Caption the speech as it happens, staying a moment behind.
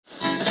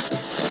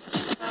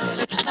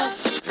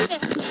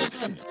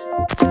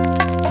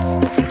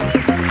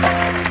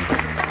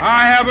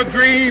have a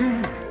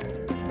dream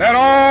that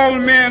all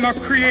men are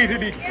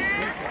created equal.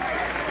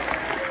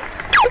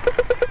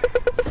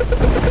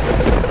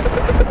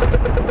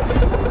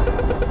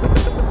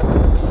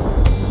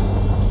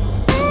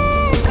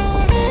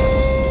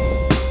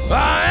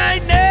 I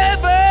ain't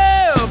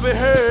never been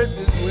hurt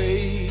this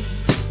way.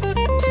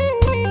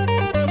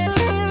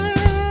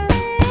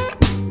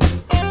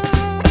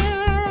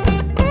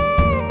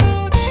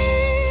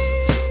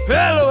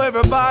 Hello,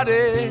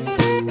 everybody.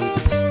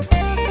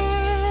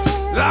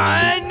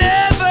 I ain't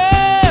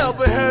never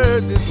been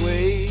hurt this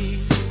way.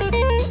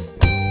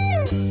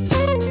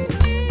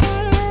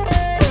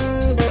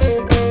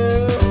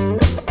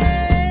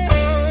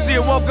 See, I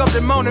woke up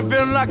this morning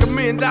feeling like $1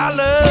 million.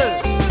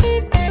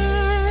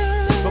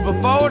 But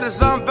before the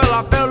sun fell,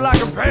 I felt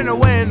like a penny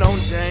weighing on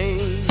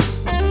change.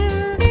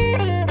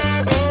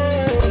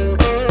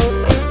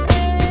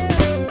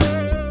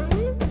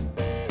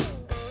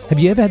 Have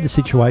you ever had the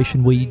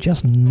situation where you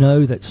just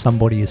know that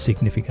somebody is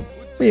significant?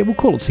 Yeah, we'll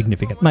call it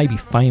significant. Maybe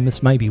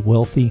famous, maybe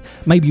wealthy,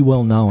 maybe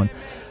well known,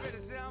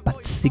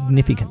 but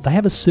significant. They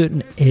have a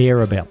certain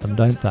air about them,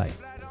 don't they?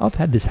 I've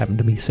had this happen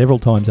to me several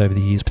times over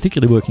the years,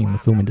 particularly working in the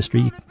film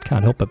industry. You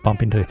can't help but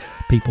bump into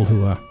people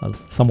who are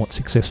somewhat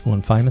successful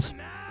and famous.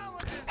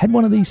 Had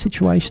one of these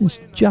situations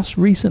just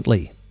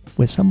recently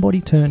where somebody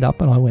turned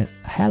up and I went,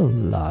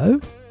 hello,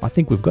 I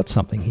think we've got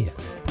something here.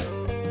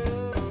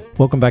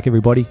 Welcome back,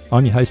 everybody.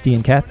 I'm your host,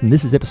 Ian Cath, and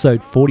this is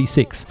episode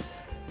 46.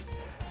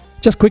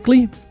 Just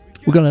quickly,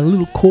 we've got a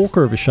little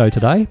corker of a show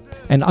today,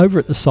 and over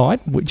at the site,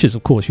 which is,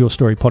 of course,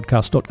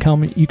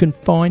 yourstorypodcast.com, you can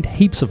find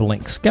heaps of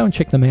links. Go and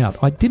check them out.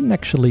 I didn't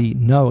actually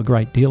know a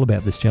great deal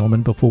about this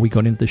gentleman before we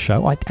got into the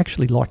show. I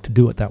actually like to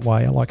do it that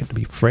way. I like it to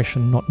be fresh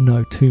and not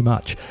know too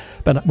much.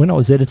 But when I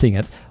was editing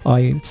it,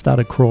 I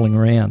started crawling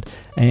around,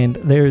 and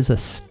there is a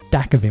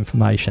stack of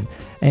information.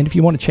 And if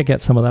you want to check out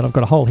some of that, I've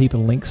got a whole heap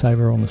of links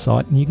over on the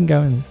site, and you can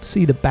go and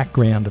see the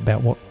background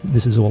about what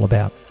this is all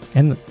about.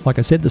 And like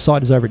I said, the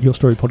site is over at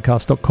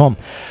yourstorypodcast.com.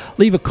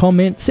 Leave a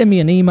comment, send me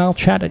an email,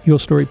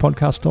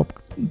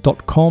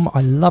 chat@yourstorypodcast.com.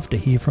 I love to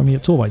hear from you.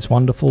 It's always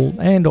wonderful.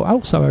 And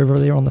also over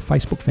there on the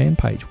Facebook fan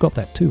page. We've got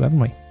that too, haven't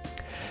we?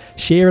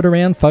 Share it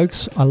around,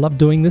 folks. I love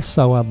doing this,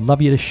 so I'd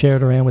love you to share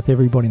it around with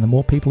everybody. And the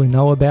more people who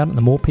know about it,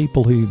 the more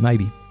people who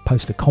maybe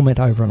post a comment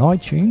over on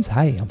iTunes,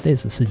 hey,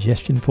 there's a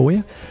suggestion for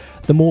you.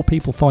 The more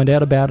people find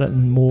out about it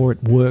and the more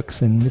it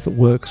works. And if it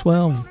works,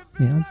 well,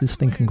 you know, this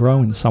thing can grow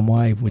in some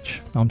way,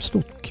 which I'm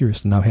still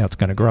curious to know how it's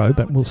going to grow,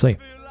 but we'll see.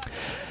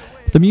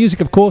 The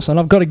music, of course, and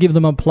I've got to give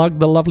them a plug,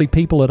 the lovely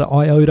people at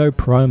Iodo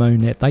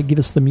PromoNet. They give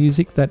us the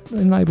music that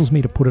enables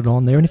me to put it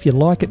on there. And if you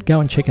like it, go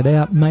and check it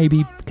out.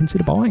 Maybe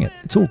consider buying it.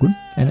 It's all good.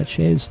 And it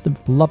shares the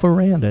love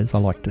around, as I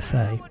like to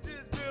say.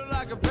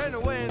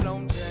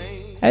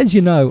 As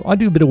you know, I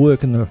do a bit of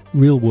work in the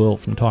real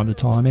world from time to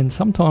time, and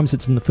sometimes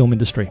it's in the film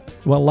industry.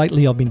 Well,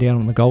 lately I've been down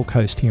on the Gold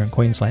Coast here in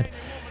Queensland,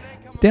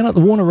 down at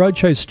the Warner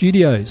Roadshow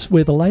Studios,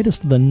 where the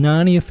latest of the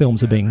Narnia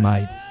films are being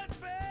made.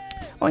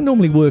 I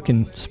normally work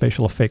in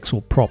special effects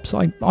or props.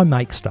 I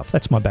make stuff.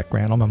 That's my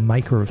background. I'm a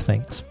maker of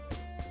things.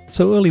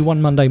 So early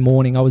one Monday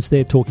morning, I was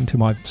there talking to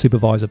my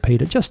supervisor,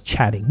 Peter, just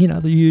chatting, you know,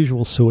 the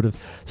usual sort of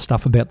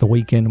stuff about the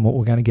weekend and what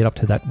we're going to get up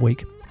to that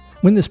week.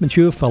 When this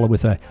mature fella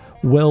with a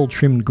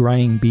well-trimmed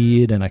greying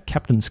beard and a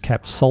captain's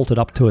cap salted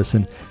up to us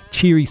in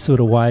cheery sort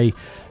of way,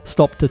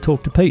 stopped to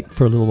talk to Pete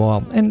for a little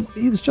while. And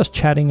he was just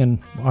chatting, and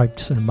I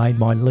sort of made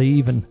my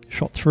leave and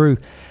shot through.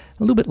 A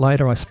little bit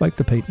later, I spoke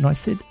to Pete and I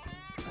said,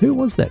 who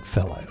was that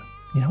fellow?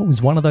 You know, it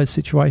was one of those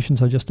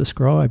situations I just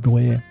described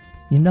where,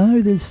 you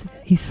know,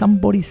 he's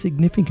somebody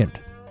significant.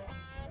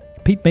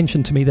 Pete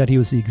mentioned to me that he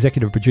was the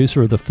executive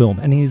producer of the film,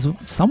 and he's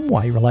some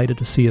way related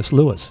to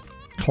C.S.Lewis.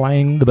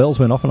 Clang, the bells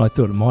went off, and I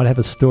thought it might have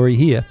a story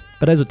here.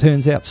 But as it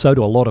turns out, so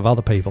do a lot of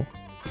other people.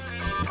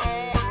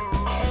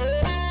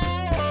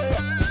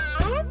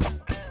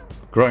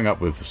 Growing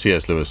up with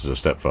C.S. Lewis as a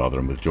stepfather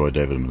and with Joy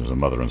Davidman as a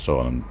mother and so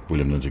on, and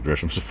William Lindsay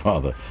Gresham as a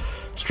father,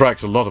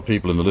 strikes a lot of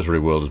people in the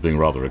literary world as being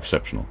rather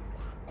exceptional.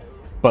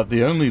 But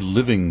the only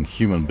living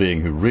human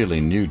being who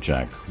really knew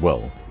Jack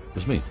well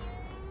was me.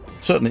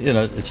 Certainly, you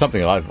know, it's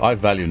something I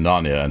value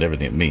Narnia and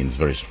everything it means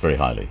very, very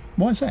highly.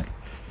 Why is that?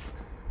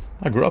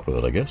 I grew up with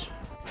it, I guess.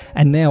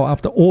 And now,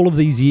 after all of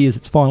these years,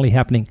 it's finally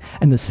happening,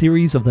 and the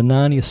series of the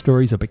Narnia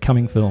stories are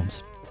becoming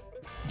films.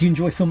 Do you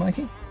enjoy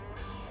filmmaking?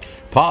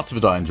 Parts of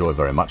it I enjoy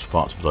very much,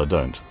 parts of it I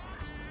don't.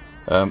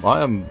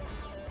 I am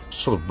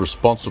sort of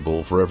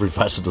responsible for every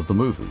facet of the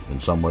movie in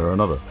some way or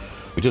another.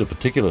 We did a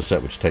particular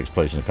set which takes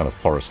place in a kind of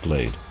forest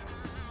glade.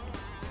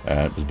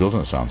 It was built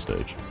on a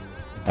soundstage,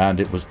 and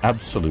it was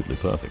absolutely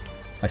perfect.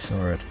 I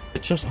saw it.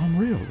 It's just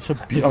unreal.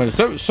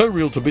 It's so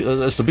real to be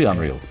as to be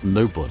unreal.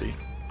 Nobody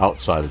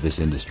outside of this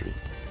industry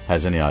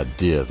has any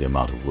idea of the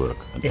amount of work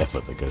and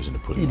effort that goes into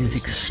putting it. It is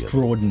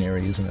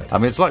extraordinary, isn't it? I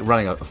mean, it's like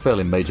running a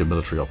fairly major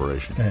military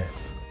operation. Yeah.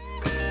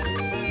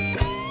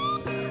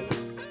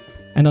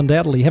 And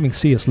undoubtedly, having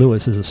C.S.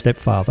 Lewis as a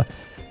stepfather,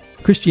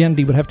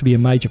 Christianity would have to be a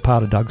major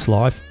part of Doug's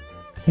life,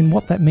 and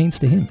what that means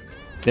to him.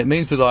 It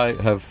means that I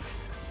have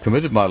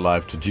committed my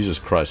life to Jesus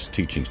Christ's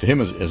teachings, to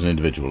him as an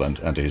individual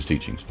and to his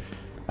teachings,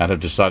 and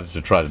have decided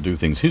to try to do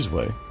things his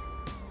way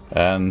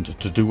and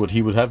to do what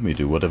he would have me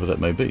do, whatever that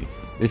may be.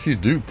 If you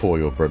do pour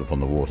your bread upon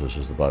the waters,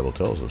 as the Bible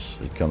tells us,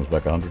 it comes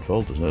back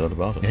 100-fold. There's no doubt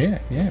about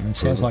it. Yeah, it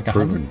sounds like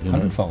Proven,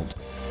 100-fold.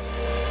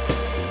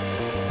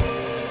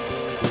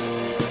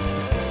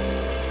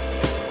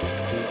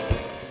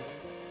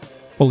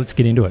 Well, let's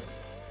get into it.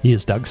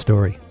 Here's Doug's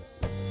story.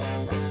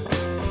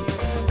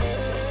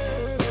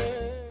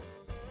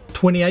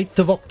 28th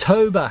of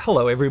October.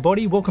 Hello,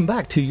 everybody. Welcome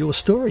back to Your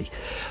Story.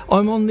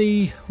 I'm on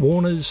the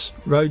Warner's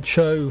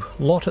Roadshow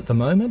lot at the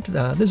moment.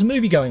 There's a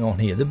movie going on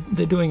here.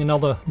 They're doing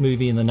another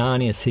movie in the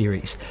Narnia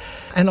series.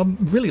 And I'm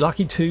really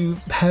lucky to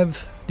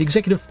have the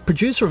executive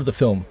producer of the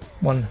film,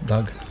 one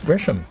Doug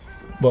Gresham.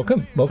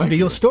 Welcome to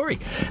Your Story.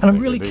 And I'm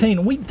really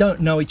keen. We don't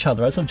know each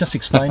other, as I've just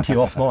explained to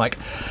you off mic.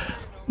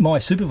 My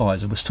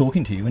supervisor was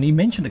talking to you and he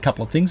mentioned a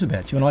couple of things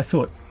about you, and I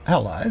thought,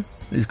 hello,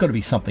 there's got to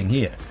be something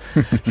here.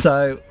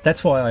 So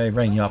that's why I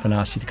rang you up and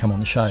asked you to come on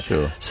the show.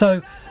 Sure.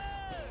 So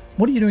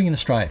what are you doing in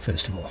Australia,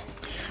 first of all?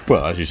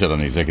 Well, as you said, I'm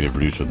the executive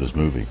producer of this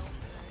movie.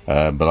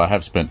 But I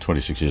have spent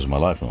 26 years of my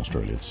life in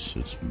Australia.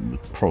 It's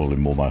probably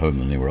more my home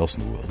than anywhere else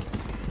in the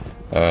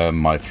world.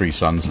 My 3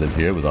 sons live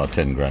here with our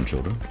 10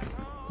 grandchildren.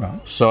 Right.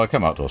 So I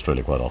come out to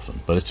Australia quite often.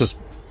 But it's just,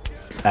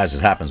 as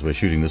it happens, we're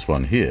shooting this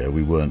one here.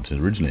 We weren't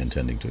originally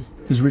intending to.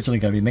 It was originally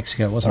going to be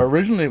Mexico, wasn't it?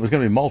 Originally it was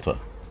going to be Malta,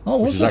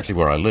 which is actually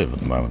where I live at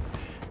the moment.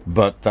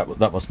 But that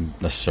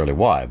wasn't necessarily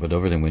why. But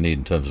everything we need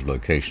in terms of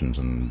locations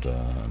and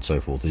so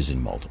forth is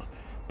in Malta.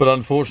 But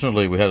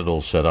unfortunately, we had it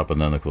all set up,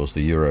 and then, of course,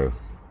 the euro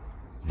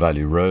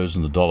value rose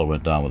and the dollar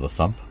went down with a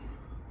thump,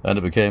 and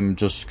it became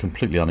just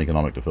completely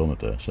uneconomic to film it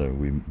there. So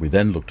we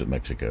then looked at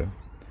Mexico.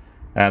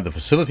 And the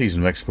facilities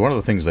in Mexico, one of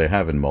the things they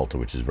have in Malta,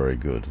 which is very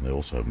good, and they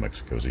also have in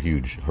Mexico, is a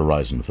huge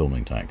Horizon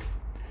filming tank.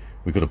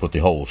 We could have put the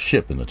whole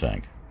ship in the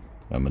tank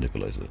and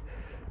manipulated it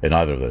in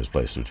either of those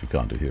places, which we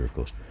can't do here, of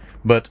course.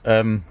 But,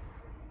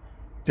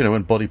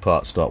 when body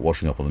parts start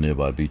washing up on the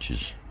nearby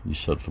beaches, you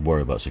start to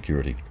worry about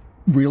security.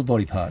 Real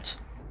body parts?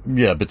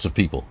 Yeah, bits of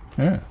people.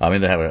 Yeah. I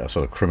mean, they have a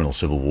sort of criminal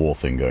civil war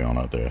thing going on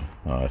out there.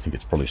 I think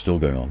it's probably still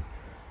going on.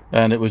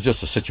 And it was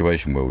just a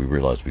situation where we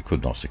realised we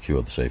could not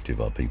secure the safety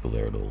of our people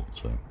there at all.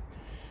 So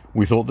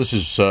we thought this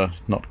is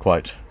not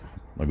quite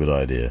a good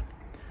idea.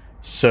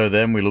 So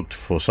then we looked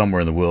for somewhere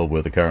in the world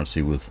where the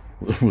currency was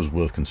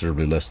worth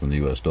considerably less than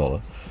the US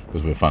dollar,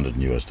 because we're funded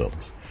in US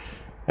dollars.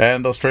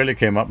 And Australia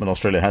came up, and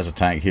Australia has a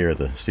tank here at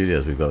the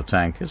studios. We've got a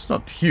tank. It's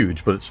not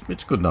huge, but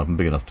it's good enough and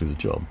big enough to do the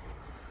job.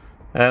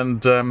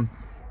 And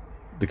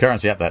the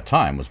currency at that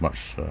time was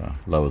much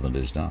lower than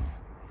it is now.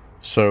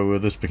 So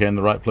this became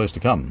the right place to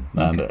come.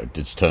 Okay. And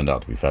it's turned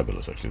out to be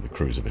fabulous, actually. The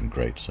crews have been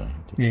great. So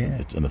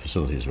and the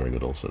facility is very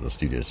good also. The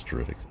studios are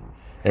terrific.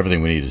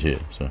 Everything we need is here.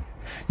 So.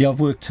 Yeah, I've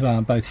worked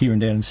both here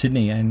and down in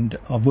Sydney, and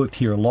I've worked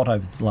here a lot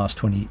over the last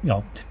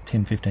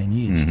 10, 15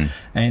 years. Mm-hmm.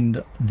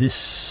 And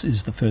this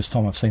is the first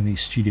time I've seen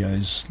these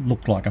studios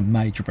look like a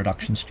major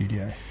production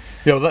studio.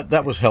 Yeah, well,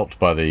 that was helped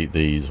by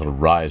the sort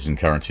of rise in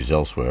currencies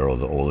elsewhere,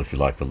 or if you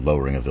like, the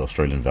lowering of the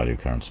Australian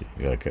currency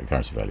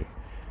value.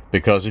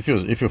 Because if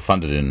you're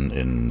funded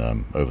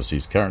in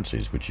overseas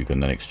currencies, which you can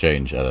then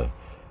exchange at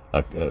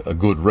a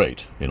good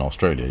rate in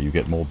Australia, you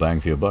get more bang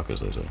for your buck,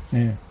 as they say.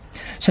 Yeah.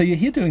 So you're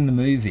here doing the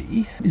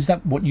movie. Is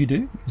that what you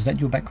do? Is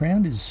that your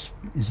background? Is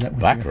that what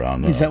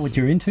background? Is that what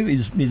you're into?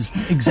 Is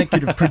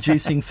executive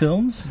producing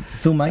films,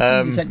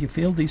 filmmaking? Is that your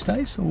field these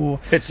days? Or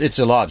it's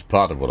a large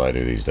part of what I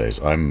do these days.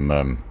 I'm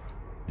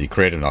the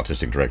creative and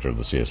artistic director of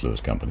the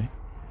C.S.Lewis company,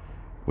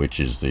 which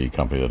is the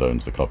company that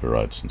owns the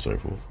copyrights and so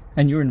forth.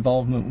 And your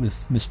involvement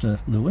with Mr.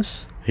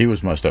 Lewis? He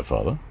was my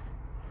stepfather.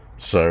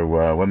 So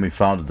when we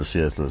founded the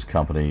C.S.Lewis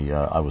company,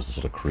 I was the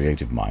sort of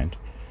creative mind.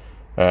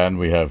 And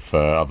we have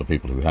other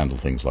people who handle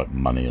things like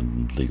money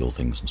and legal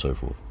things and so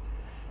forth.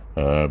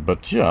 So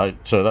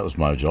that was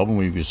my job, and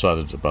we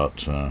decided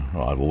about...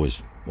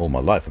 all my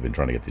life I've been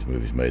trying to get these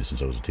movies made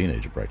since I was a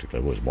teenager, practically.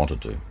 I've always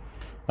wanted to.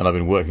 And I've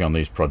been working on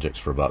these projects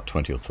for about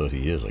 20 or 30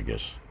 years, I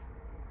guess,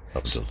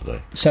 up until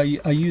today. So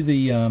are you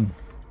the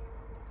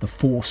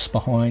force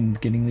behind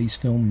getting these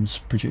films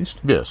produced?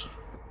 Yes.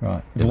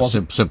 Right.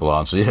 Simple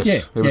answer, yes. Yeah,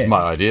 it was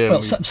my idea.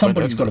 Well,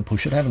 somebody's got to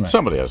push it, haven't they?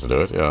 Somebody has to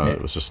do it, yeah.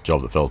 It was just a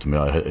job that fell to me.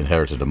 I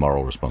inherited a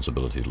moral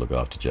responsibility to look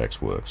after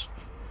Jack's works.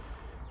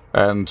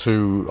 And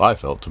I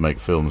felt, to make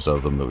films out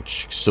of them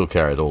which still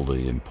carried all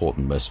the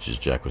important messages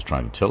Jack was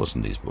trying to tell us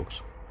in these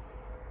books.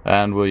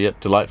 And were yet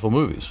delightful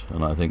movies.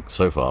 And I think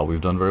so far we've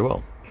done very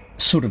well.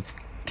 Sort of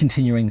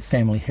continuing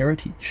family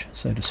heritage,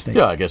 so to speak.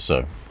 Yeah, I guess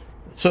so.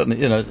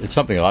 Certainly, it's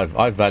something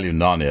I value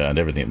Narnia and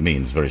everything it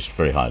means very,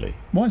 very highly.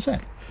 Why is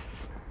that?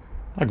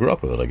 I grew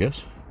up with it, I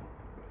guess.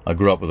 I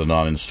grew up with the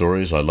Narnian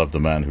stories. I loved the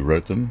man who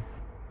wrote them.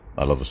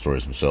 I love the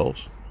stories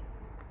themselves.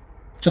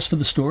 Just for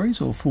the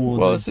stories, or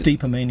for the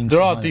deeper meanings?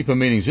 There are deeper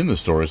meanings in the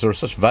stories. There are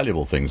such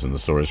valuable things in the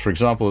stories. For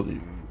example,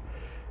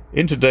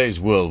 in today's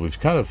world, we've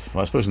kind of,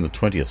 I suppose in the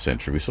 20th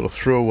century, we sort of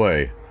threw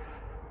away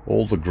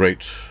all the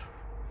great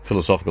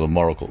philosophical and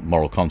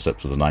moral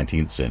concepts of the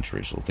 19th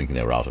century, sort of thinking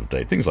they were out of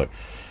date. Things like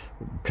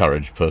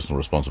courage, personal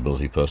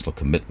responsibility, personal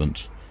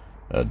commitment,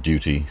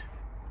 duty,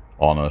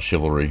 honour,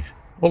 chivalry,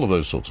 all of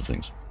those sorts of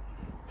things.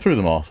 Threw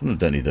them off and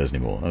don't need those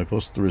anymore. And of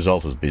course the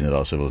result has been that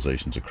our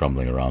civilizations are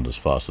crumbling around us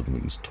faster than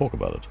we can talk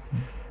about it.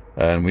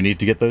 And we need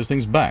to get those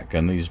things back,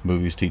 and these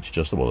movies teach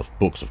just that. Well, the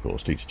books, of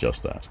course, teach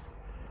just that.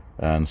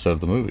 And so do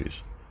the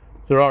movies.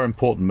 There are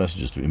important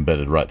messages to be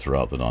embedded right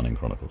throughout the Narnian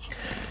Chronicles.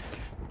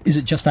 Is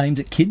it just aimed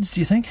at kids, do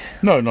you think?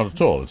 No, not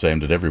at all. It's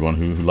aimed at everyone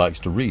who likes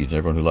to read,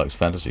 everyone who likes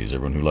fantasies,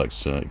 everyone who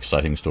likes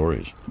exciting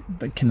stories.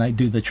 But can they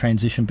do the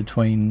transition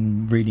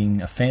between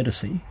reading a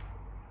fantasy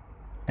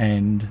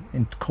and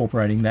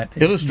incorporating that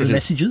in the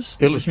messages?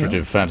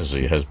 Illustrative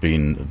fantasy has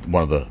been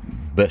one of the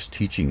best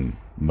teaching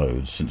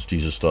modes since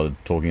Jesus started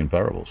talking in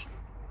parables.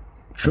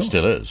 Sure. It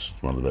still is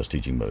one of the best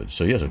teaching modes.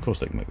 So yes, of course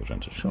they can make the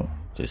transition. Sure.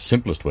 It's the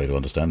simplest way to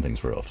understand things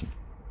very often.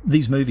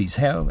 These movies,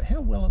 how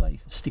well are they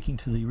sticking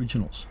to the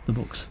originals, the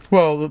books?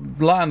 Well,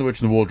 The Lion, the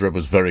Witch and the Wardrobe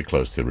was very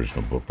close to the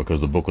original book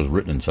because the book was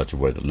written in such a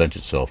way that lent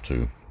itself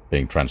to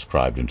being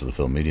transcribed into the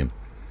film medium.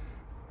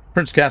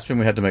 Prince Caspian,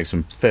 we had to make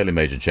some fairly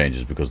major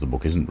changes because the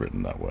book isn't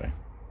written that way.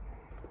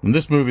 In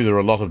this movie, there are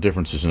a lot of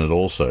differences in it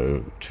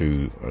also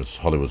to, as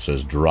Hollywood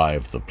says,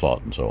 drive the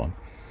plot and so on.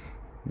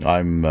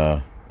 I'm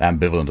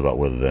ambivalent about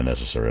whether they're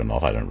necessary or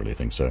not. I don't really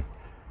think so.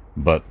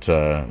 But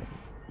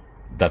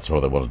that's how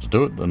they wanted to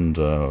do it, and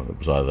it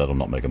was either that or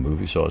not make a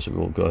movie, so I said,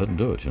 well, go ahead and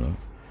do it, you know.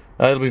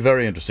 It'll be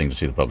very interesting to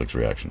see the public's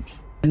reactions.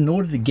 In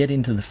order to get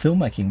into the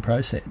filmmaking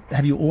process,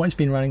 have you always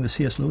been running the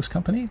C.S.Lewis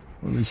company?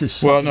 Or is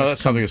this well, no,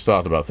 that's something that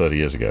started about 30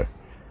 years ago.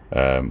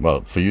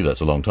 Well, for you, that's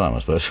a long time, I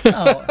suppose.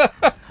 Oh,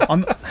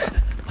 I'm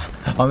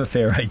a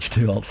fair age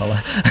too, old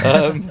fella.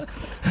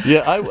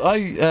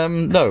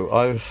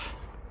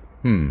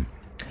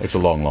 It's a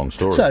long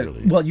story, so,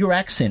 really. well, your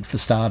accent, for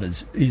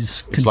starters,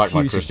 is confusing. It's like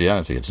my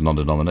Christianity. It's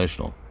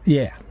non-denominational.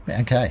 Yeah,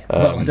 okay.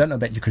 Well, I don't know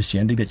about your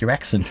Christianity, but your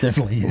accent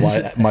definitely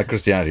is. My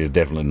Christianity is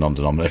definitely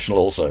non-denominational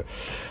also.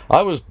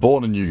 I was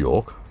born in New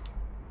York,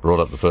 brought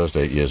up the first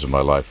 8 years of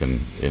my life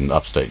in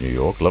upstate New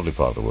York, lovely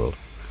part of the world.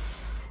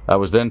 I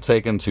was then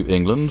taken to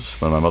England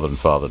when my mother and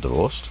father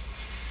divorced,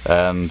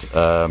 and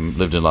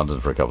lived in London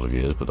for a couple of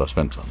years, but I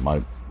spent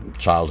my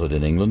childhood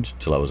in England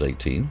till I was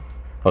 18.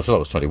 Till I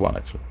was 21,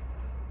 actually.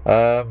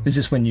 Is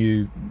this when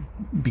you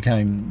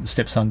became the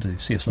stepson to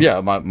C.S. Lewis? Yeah,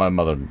 my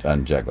mother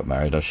and Jack got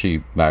married.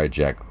 She married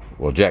Jack.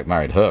 Well, Jack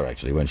married her,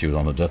 actually, when she was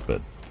on her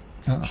deathbed.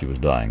 Oh. She was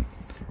dying.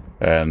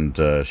 And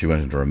she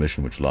went into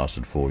remission, which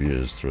lasted 4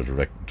 years through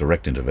a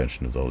direct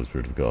intervention of the Holy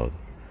Spirit of God.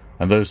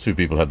 And those two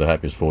people had the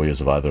happiest 4 years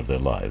of either of their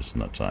lives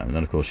in that time. And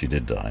then, of course, she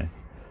did die.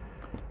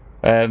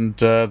 And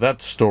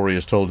that story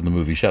is told in the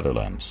movie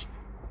Shadowlands,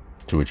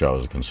 to which I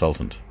was a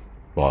consultant.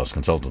 Well, I was a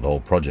consultant of the whole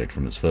project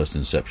from its first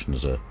inception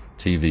as a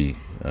TV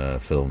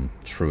film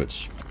through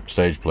its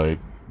stage play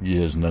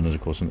years, and then,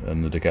 of course,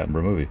 in the Dick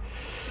Attenborough movie.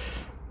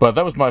 But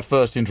that was my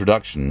first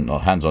introduction, or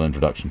hands-on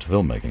introduction to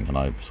filmmaking, and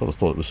I sort of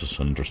thought it was just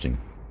an interesting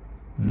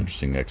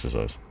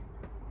exercise.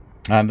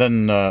 And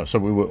then, by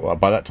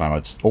that time,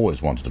 I'd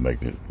always wanted to make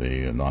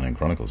the Narnian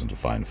Chronicles into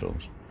fine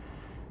films.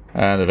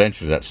 And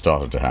eventually that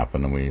started to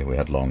happen, and we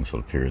had long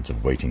sort of periods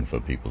of waiting for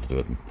people to do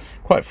it. And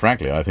quite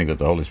frankly, I think that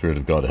the Holy Spirit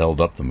of God held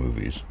up the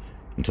movies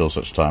until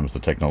such time as the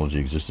technology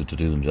existed to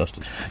do them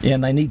justice. Yeah,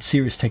 and they need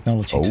serious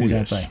technology too,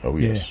 yes. don't they? Oh,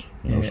 yes.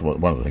 Yeah. It's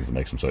one of the things that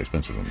makes them so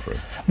expensive, I'm afraid.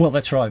 Well,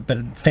 that's right,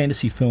 but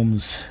fantasy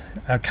films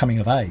are coming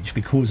of age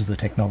because of the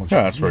technology.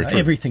 Yeah, that's very true.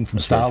 Everything from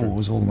Star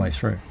Wars all the way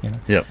through.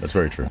 Yeah, that's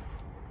very true.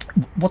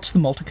 What's the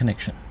Malta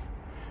connection?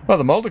 Well,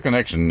 the Malta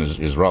connection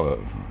is rather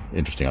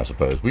interesting, I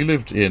suppose. We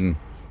lived in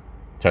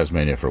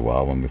Tasmania for a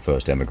while when we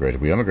first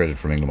emigrated. We emigrated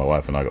from England. My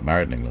wife and I got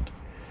married in England.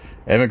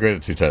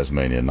 Emigrated to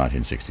Tasmania in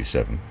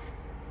 1967.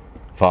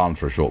 Farmed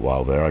for a short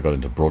while there. I got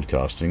into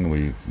broadcasting.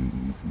 We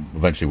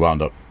eventually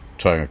wound up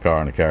towing a car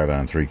and a caravan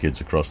and 3 kids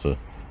across the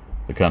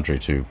country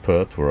to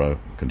Perth, where I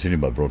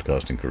continued my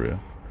broadcasting career.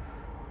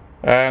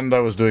 And I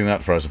was doing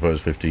that for, I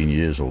suppose, 15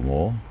 years or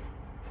more,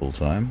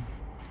 full-time.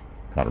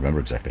 Can't remember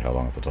exactly how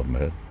long off the top of my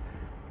head.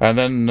 And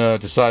then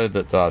decided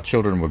that our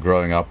children were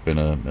growing up in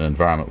an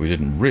environment we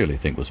didn't really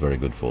think was very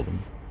good for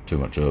them. Too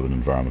much urban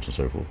environment and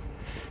so forth.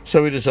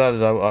 So we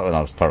decided, and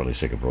I was thoroughly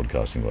sick of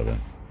broadcasting by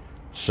then.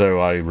 So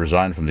I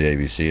resigned from the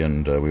ABC,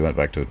 and we went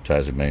back to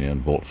Tasmania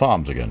and bought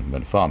farms again,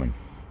 went farming.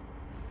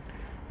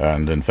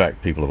 And in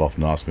fact, people have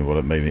often asked me what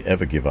it made me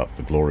ever give up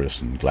the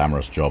glorious and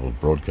glamorous job of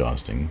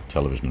broadcasting,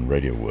 television and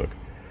radio work,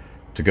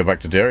 to go back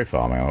to dairy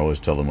farming. I always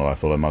tell them, well, I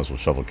thought I might as well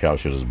shovel cow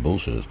shit as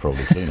bullshit. It's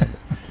probably cleaner.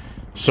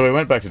 So we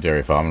went back to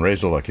dairy farm and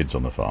raised all our kids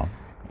on the farm.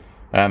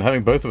 And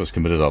having both of us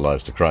committed our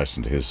lives to Christ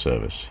and to his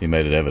service, he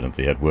made it evident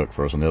that he had work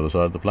for us on the other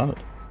side of the planet.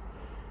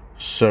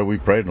 So we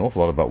prayed an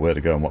awful lot about where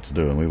to go and what to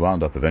do, and we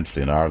wound up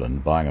eventually in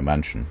Ireland buying a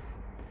mansion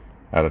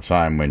at a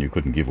time when you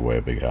couldn't give away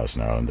a big house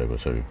in Ireland. They were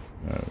so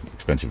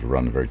expensive to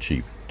run and very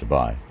cheap to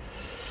buy.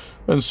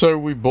 And so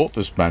we bought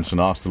this mansion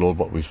and asked the Lord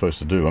what we were supposed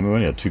to do. I mean, we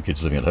only had 2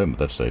 kids living at home at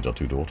that stage, our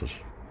 2 daughters.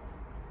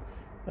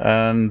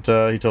 And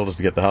he told us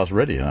to get the house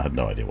ready, and I had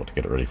no idea what to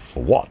get it ready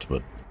for what,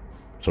 but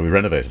So we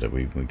renovated it.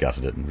 We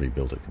gutted it and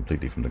rebuilt it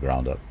completely from the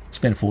ground up.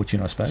 Spent a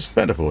fortune, I suppose.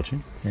 Spent a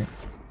fortune. Yeah.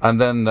 And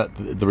then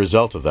the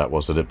result of that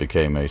was that it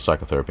became a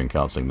psychotherapy and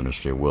counselling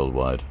ministry of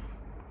worldwide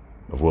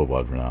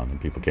renown, and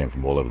people came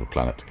from all over the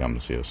planet to come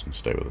to see us and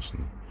stay with us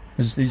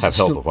and have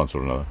help of one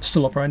sort or another.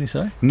 Still operating,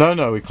 sir?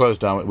 No, we closed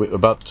down. We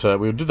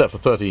did that for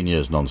 13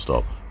 years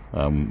non-stop.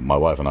 My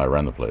wife and I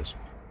ran the place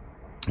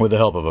with the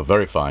help of a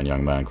very fine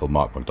young man called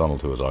Mark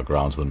MacDonald, who was our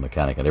groundsman,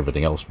 mechanic, and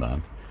everything else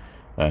man.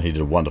 And he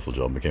did a wonderful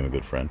job and became a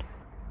good friend.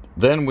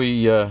 Then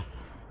we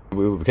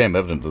became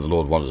evident that the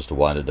Lord wanted us to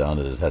wind it down.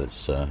 It had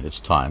its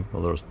time.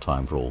 Well, there was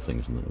time for all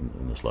things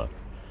in this life.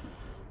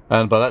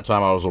 And by that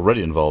time, I was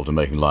already involved in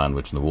making Lion,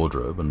 Witch, and the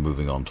Wardrobe, and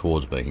moving on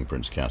towards making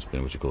Prince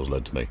Caspian, which of course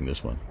led to making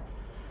this one.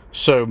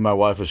 So my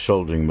wife was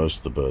shouldering most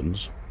of the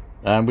burdens.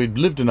 And we'd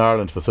lived in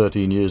Ireland for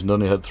 13 years and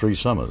only had 3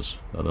 summers.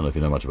 I don't know if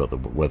you know much about the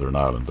weather in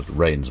Ireland, but it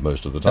rains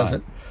most of the time. Does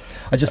it?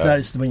 I just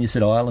noticed when you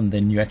said Ireland,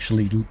 then you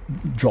actually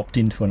dropped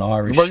into an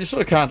Irish... Well, you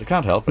sort of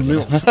can't help it.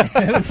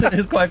 It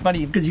was quite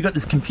funny, because you've got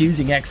this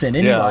confusing accent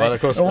anyway. Yeah, well, of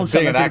course, all of a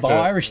sudden being an actor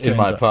Irish in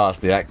my up.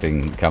 past, the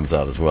acting comes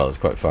out as well. It's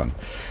quite fun.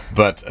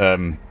 But,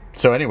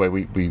 so anyway,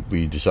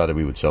 we decided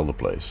we would sell the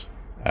place.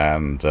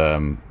 And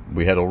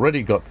we had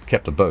already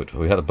kept a boat.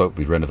 We had a boat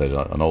we'd renovated,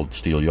 an old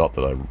steel yacht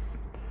that I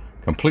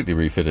completely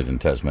refitted in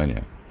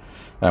Tasmania.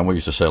 And we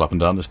used to sail up and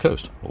down this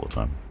coast all the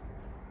time.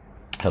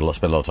 Spent a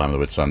lot of time on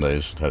the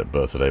Whitsundays. Had it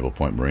berthed at Able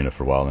Point Marina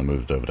for a while, and then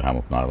moved over to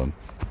Hamilton Island.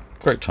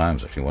 Great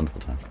times, actually,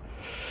 wonderful times.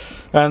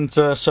 And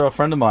so a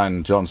friend of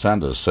mine, John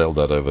Sanders, sailed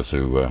that over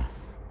to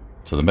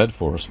the Med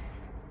for us.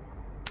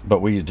 But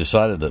we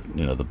decided that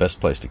the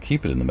best place to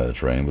keep it in the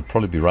Mediterranean would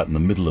probably be right in the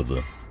middle of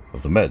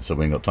the Med. So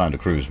we ain't got time to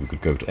cruise. We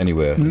could go to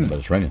anywhere in the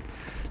Mediterranean.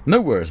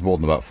 Nowhere is more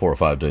than about 4 or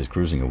 5 days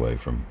cruising away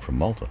from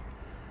Malta.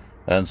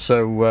 And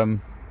so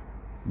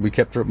we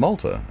kept her at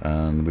Malta,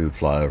 and we would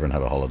fly over and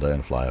have a holiday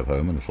and fly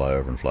home and fly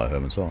over and fly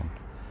home and so on.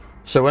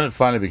 So when it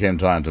finally became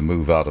time to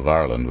move out of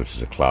Ireland, which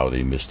is a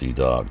cloudy, misty,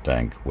 dark,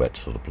 dank, wet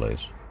sort of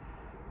place,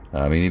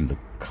 I mean, even the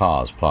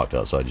cars parked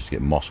outside used to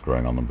get moss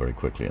growing on them very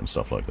quickly and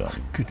stuff like that.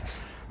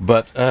 Goodness.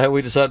 But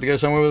we decided to go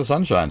somewhere where the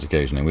sun shines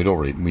occasionally.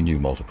 We knew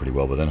Malta pretty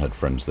well, but then had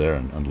friends there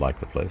and liked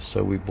the place.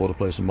 So we bought a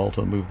place in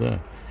Malta and moved there.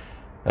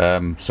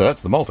 So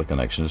that's the Malta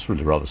connection. It's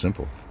really rather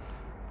simple.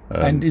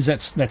 And is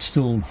that's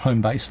still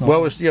home base?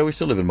 Well, we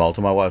still live in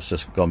Malta. My wife's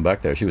just gone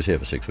back there. She was here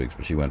for 6 weeks,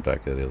 but she went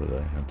back there the other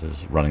day and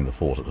is running the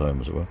fort at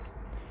home, as it were,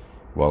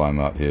 while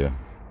I'm out here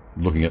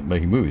looking at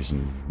making movies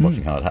and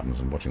watching how it happens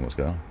and watching what's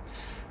going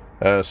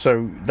on.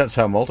 So that's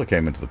how Malta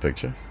came into the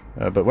picture.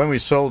 But when we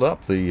sold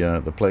up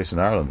the place in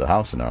Ireland, the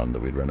house in Ireland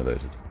that we'd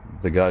renovated,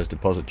 the guy's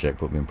deposit check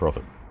put me in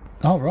profit.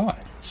 Oh, right.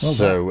 Well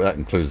so done. that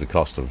includes the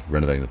cost of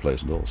renovating the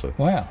place and all. So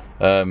wow.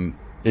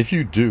 If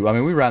you do, I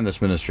mean, we ran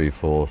this ministry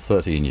for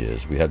 13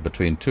 years. We had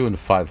between 200 and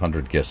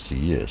 500 guests a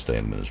year stay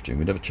in the ministry.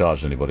 We never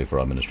charged anybody for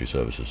our ministry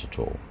services at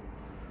all.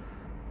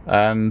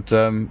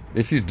 And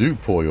if you do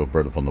pour your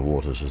bread upon the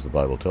waters, as the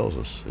Bible tells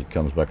us, it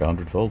comes back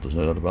 100-fold. There's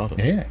no doubt about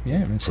it.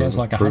 Yeah. It sounds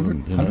like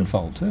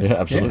 100-fold too. Yeah,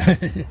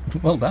 absolutely.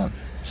 Yeah. Well done.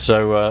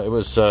 So it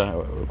was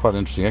quite an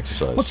interesting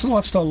exercise. What's the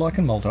lifestyle like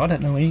in Malta? I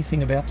don't know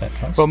anything about that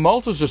place. Well,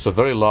 Malta's just a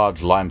very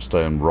large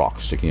limestone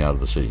rock sticking out of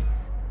the sea.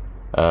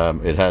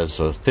 It has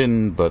a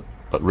thin but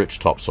rich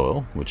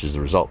topsoil, which is the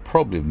result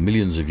probably of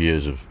millions of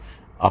years of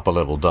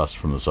upper-level dust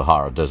from the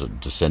Sahara Desert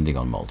descending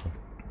on Malta.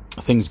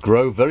 Things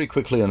grow very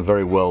quickly and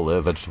very well there,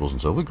 vegetables and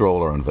so on. We grow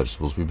all our own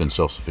vegetables. We've been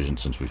self-sufficient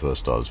since we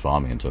first started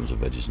farming in terms of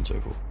veggies and so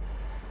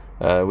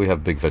forth. We have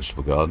a big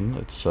vegetable garden.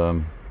 It's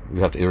we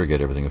have to irrigate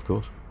everything, of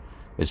course.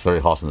 It's very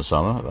hot in the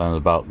summer, and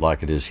about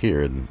like it is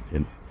here. In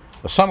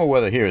the summer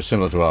weather here is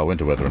similar to our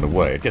winter weather in a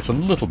way. It gets a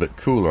little bit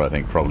cooler, I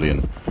think,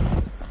 probably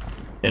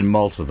in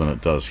Malta than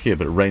it does here,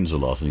 but it rains a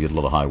lot and you get a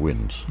lot of high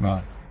winds,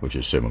 right? Which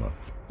is similar.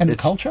 And the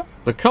culture?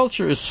 The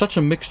culture is such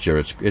a mixture.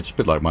 It's a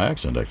bit like my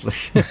accent, actually.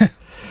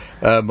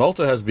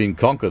 Malta has been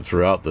conquered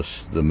throughout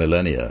the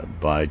millennia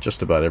by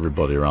just about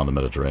everybody around the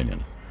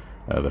Mediterranean.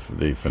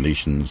 The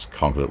Phoenicians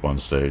conquered at one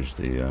stage.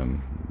 The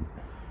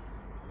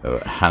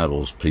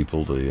Hannibal's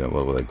people,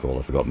 what were they called?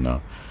 I've forgotten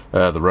now.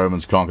 The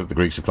Romans conquered it, the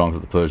Greeks have conquered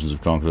it, the Persians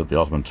have conquered it, the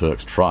Ottoman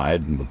Turks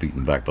tried and were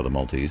beaten back by the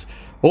Maltese.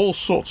 All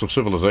sorts of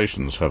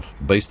civilizations have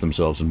based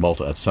themselves in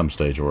Malta at some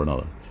stage or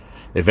another.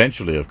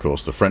 Eventually, of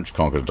course, the French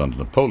conquered it under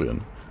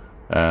Napoleon,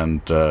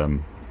 and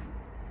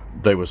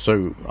they were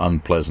so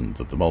unpleasant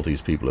that the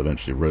Maltese people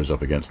eventually rose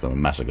up against them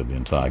and massacred the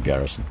entire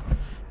garrison,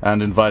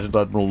 and invited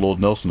Admiral Lord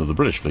Nelson of the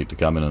British fleet to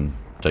come in and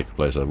take the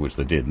place, over which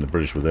they did, and the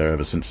British were there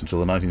ever since until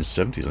the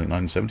 1970s, I think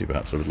 1970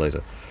 perhaps, a bit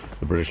later,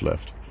 the British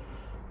left.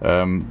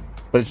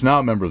 But it's now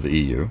a member of the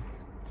EU,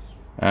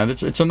 and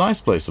it's a nice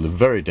place to live,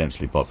 very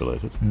densely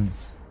populated.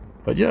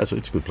 But yeah, it's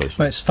a good place.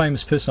 The most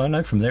famous person I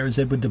know from there is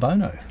Edward de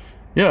Bono.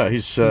 Yeah,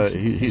 he's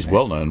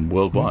well known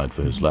worldwide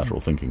for his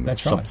lateral thinking.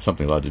 That's right.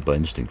 Something that I did by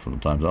instinct from the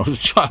time I was a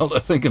child, I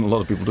think, and a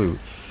lot of people do.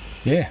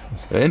 Yeah.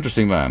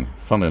 Interesting man.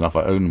 Funnily enough,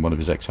 I own one of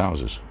his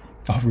ex-houses.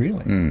 Oh,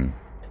 really?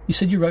 You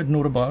said you wrote an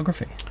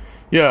autobiography.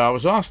 Yeah, I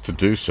was asked to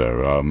do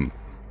so.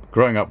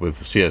 growing up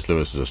with C.S.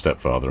 Lewis as a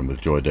stepfather and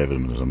with Joy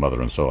Davidman as a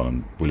mother and so on,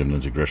 and William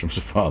Lindsay Gresham as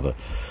a father,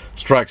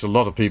 strikes a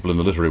lot of people in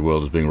the literary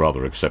world as being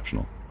rather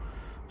exceptional.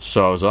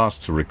 So I was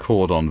asked to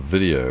record on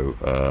video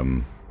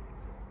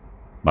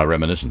my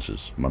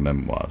reminiscences, my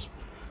memoirs.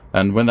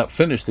 And when that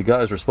finished, the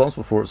guys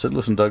responsible for it said,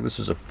 "Listen, Doug, this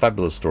is a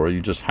fabulous story.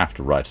 You just have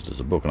to write it as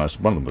a book." And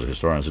one of them was a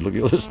historian. I said, "Look,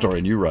 you're the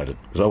historian, you write it,"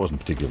 because I wasn't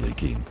particularly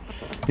keen.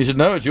 He said,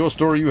 "No, it's your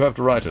story. You have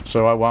to write it."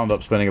 So I wound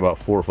up spending about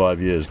 4 or 5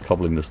 years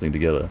cobbling this thing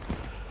together.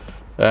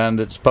 And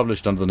it's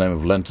published under the name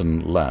of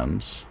Lenton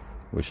Lands,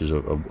 which is a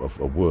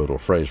word or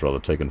phrase, rather,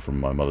 taken from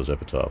my mother's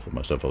epitaph that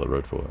my stepfather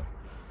wrote for her.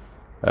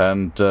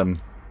 And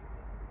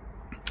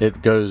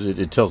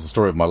it tells the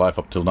story of my life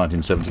up till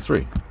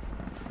 1973.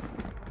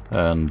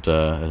 And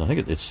I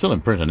think it's still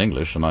in print in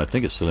English, and I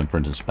think it's still in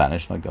print in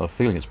Spanish, and I've got a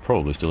feeling it's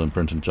probably still in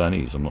print in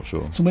Chinese. I'm not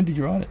sure. So when did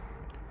you write it?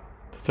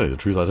 To tell you the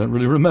truth, I don't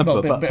really remember.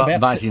 About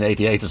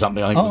 1988 or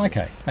something, I think. Oh,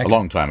 okay. A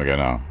long time ago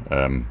now.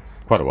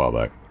 Quite a while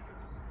back.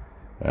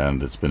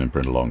 And it's been in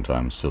print a long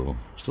time, still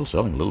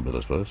selling a little bit, I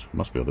suppose.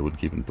 Must be, or they wouldn't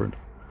keep it in print.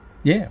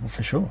 Yeah, well,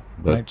 for sure.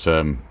 But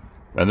and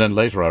then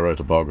later I wrote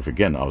a biography.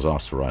 Again, I was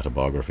asked to write a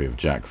biography of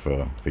Jack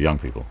for young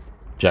people.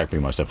 Jack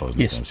being my stepfather's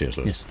nickname, C.S.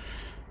 Lewis. Yes.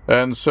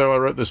 And so I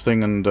wrote this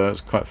thing, and it's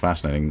quite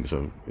fascinating.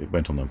 So it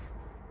went on the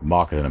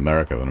market in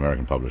America. An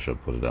American publisher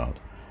put it out,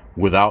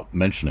 without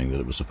mentioning that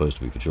it was supposed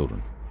to be for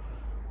children.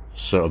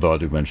 So, although I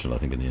do mention it, I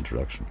think, in the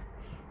introduction.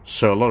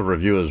 So a lot of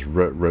reviewers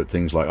wrote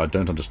things like, "I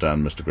don't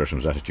understand Mr.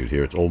 Gresham's attitude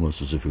here. It's almost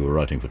as if he were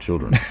writing for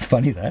children."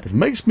 Funny that. It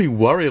makes me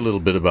worry a little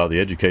bit about the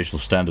educational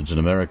standards in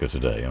America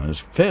today. I mean, it's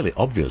fairly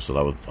obvious that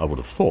I would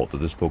have thought that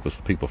this book was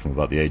for people from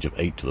about the age of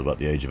 8 to about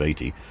the age of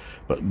 80,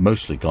 but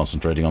mostly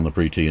concentrating on the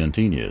preteen and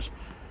teen years.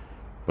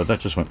 But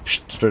that just went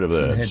straight over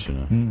their heads. You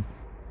know.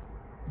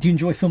 Do you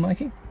enjoy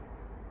filmmaking?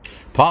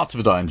 Parts of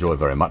it I enjoy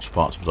very much,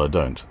 parts of it I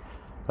don't.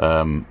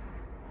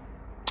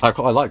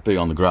 I like being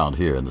on the ground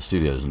here in the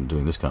studios and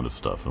doing this kind of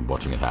stuff and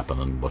watching it happen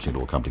and watching it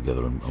all come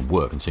together and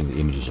work and seeing the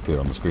images appear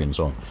on the screen and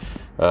so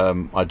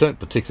on. I don't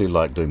particularly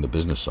like doing the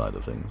business side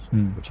of things,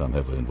 which I'm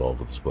heavily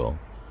involved with as well.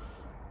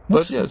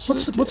 What's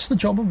the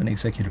job of an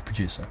executive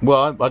producer?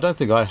 Well, I don't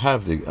think I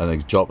have a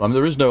job. I mean,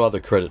 there is no other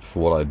credit for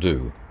what I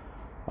do.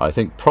 I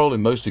think probably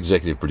most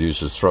executive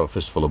producers throw a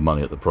fistful of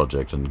money at the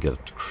project and get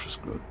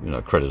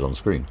credit on the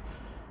screen.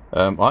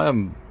 I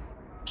am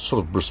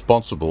sort of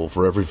responsible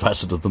for every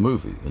facet of the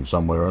movie in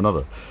some way or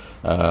another.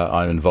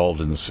 I'm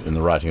involved in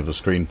the writing of the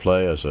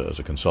screenplay as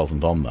a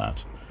consultant on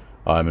that.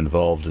 I'm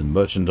involved in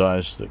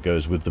merchandise that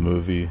goes with the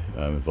movie.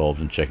 I'm involved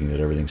in checking that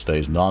everything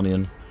stays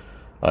Narnian.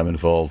 I'm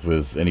involved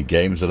with any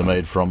games that are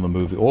made from the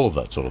movie, all of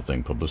that sort of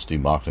thing, publicity,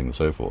 marketing, and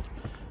so forth.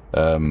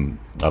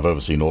 I've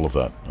overseen all of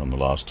that on the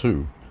last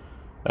 2.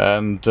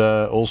 And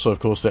also, of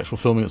course, the actual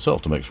filming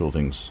itself to make sure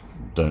things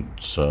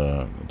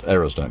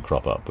errors don't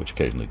crop up, which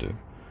occasionally do.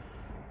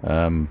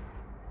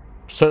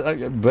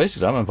 So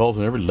basically, I'm involved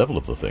in every level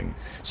of the thing.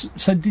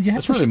 So did you have?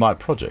 It's really my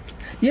project.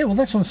 Yeah, well,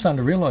 that's what I'm starting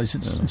to realise.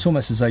 It's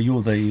almost as though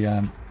you're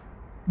the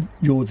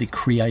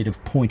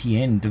creative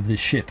pointy end of this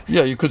ship.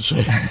 Yeah, you could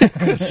say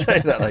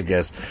that, I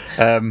guess.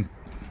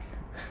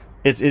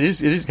 It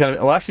is kind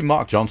of. Well, actually,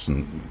 Mark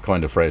Johnson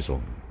coined a phrase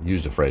or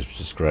used a phrase which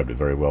described it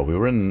very well. We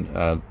were in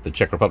the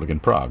Czech Republic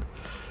in Prague,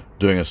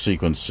 doing a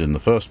sequence in the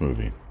first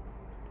movie.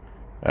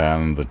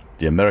 And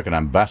the American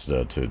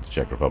ambassador to the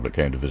Czech Republic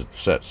came to visit the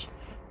sets.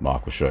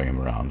 Mark was showing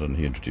him around, and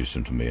he introduced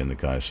him to me, and the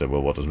guy said,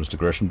 "Well, what does Mr.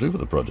 Gresham do for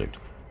the project?"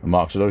 And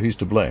Mark said, "Oh, he's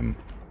to blame."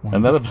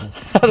 Wonderful. And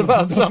that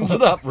about sums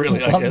it up,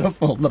 really, I guess.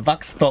 Wonderful. The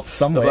buck stops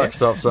somewhere. The buck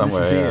stops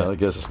somewhere, yeah. I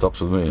guess it stops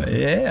with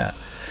me. Yeah.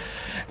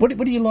 What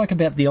do you like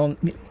about a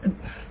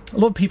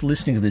lot of people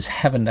listening to this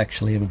haven't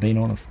actually ever been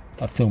on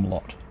a film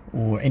lot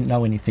or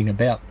know anything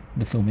about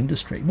the film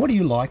industry. What do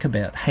you like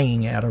about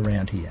hanging out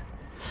around here?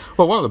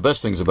 Well, one of the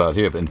best things about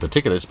here, in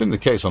particular, it's been the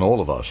case on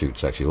all of our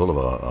shoots, actually, all of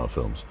our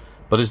films,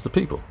 but it's the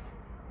people.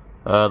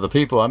 The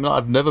people, I mean,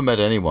 I've never met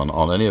anyone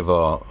on any of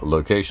our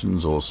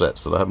locations or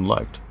sets that I haven't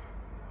liked.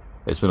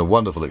 It's been a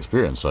wonderful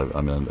experience. I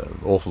mean,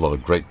 an awful lot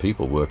of great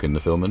people work in the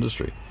film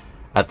industry.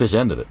 At this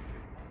end of it,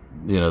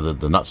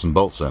 the nuts and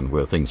bolts end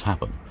where things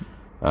happen.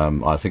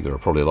 I think there are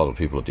probably a lot of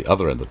people at the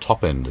other end, the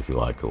top end, if you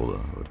like, or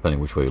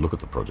depending which way you look at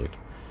the project,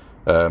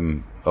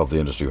 of the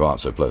industry who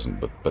aren't so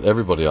pleasant. But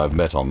everybody I've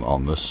met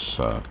on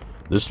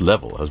this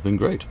level has been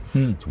great.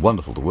 It's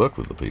wonderful to work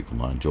with the people,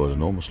 and I enjoy it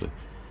enormously.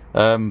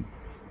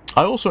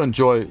 I also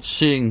enjoy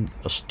seeing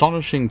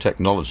astonishing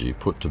technology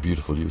put to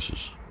beautiful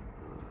uses.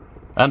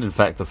 And in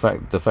fact, the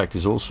fact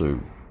is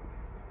also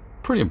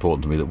pretty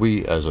important to me that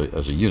we, as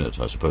a unit,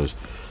 I suppose,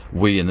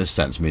 we in this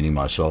sense, meaning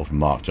myself and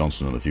Mark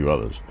Johnson and a few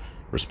others,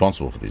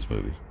 responsible for these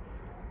movies,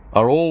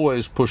 are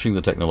always pushing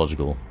the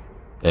technological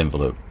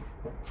envelope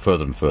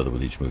further and further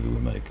with each movie we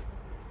make.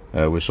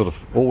 We're sort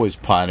of always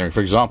pioneering.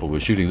 For example, we're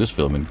shooting this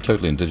film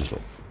totally in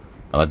digital,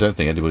 and I don't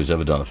think anybody's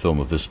ever done a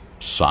film of this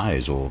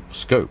size or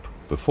scope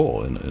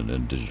before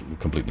in digital,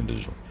 completely in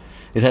digital.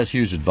 It has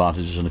huge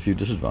advantages and a few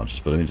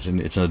disadvantages, but I mean,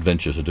 it's an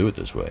adventure to do it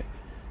this way.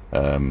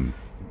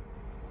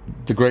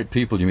 The great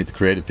people you meet, the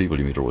creative people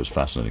you meet, are always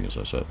fascinating, as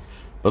I said.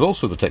 But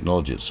also the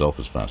technology itself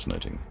is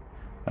fascinating.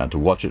 And to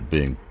watch it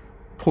being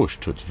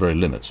pushed to its very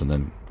limits and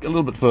then a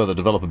little bit further,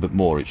 develop a bit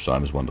more each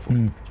time is wonderful.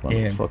 It's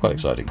wonderful. It's quite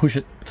exciting. Push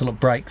it till it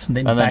breaks and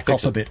then back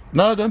off a bit.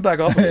 No, don't back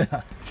off a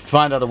bit.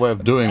 Find out a way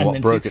of doing what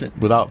broke it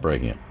without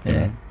breaking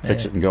it.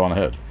 Fix it and go on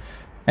ahead.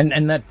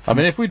 And that... I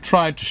mean, if we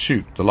tried to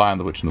shoot The Lion,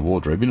 the Witch and the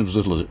Wardrobe, even as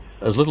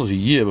little as a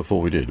year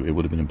before we did, it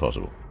would have been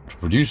impossible. To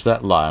produce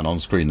that lion on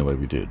screen the way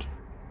we did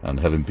and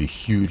have him be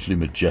hugely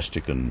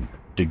majestic and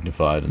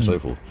dignified and so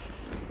forth,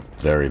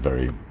 very,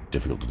 very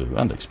difficult to do,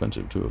 and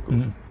expensive too, of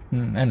course.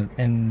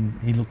 And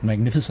he looked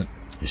magnificent.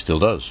 He still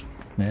does.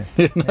 Yeah.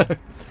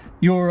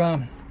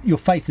 Your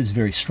faith is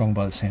very strong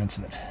by the sounds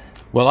of it.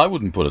 Well, I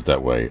wouldn't put it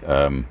that way.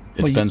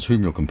 It depends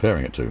whom you're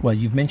comparing it to. Well,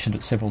 you've mentioned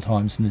it several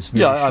times in this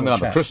very short I'm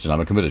chat. a Christian.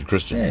 I'm a committed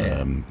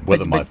Christian.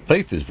 Whether my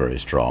faith is very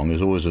strong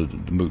is always a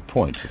moot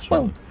point.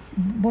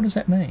 What does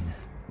that mean?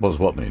 What does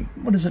what mean?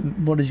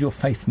 What does your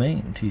faith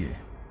mean to you?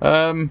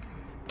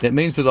 It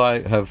means that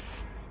I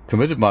have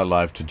committed my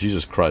life to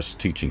Jesus Christ's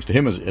teachings, to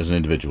him as an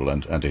individual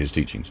and to his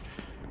teachings,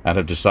 and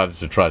have decided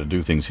to try to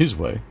do things his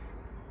way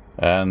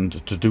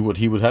and to do what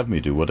he would have me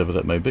do, whatever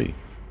that may be.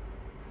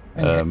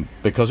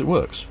 Because it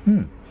works.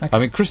 Okay. I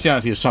mean,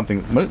 Christianity is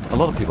something a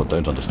lot of people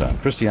don't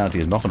understand. Christianity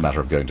is not a matter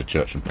of going to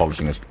church and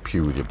polishing a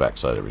pew with your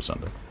backside every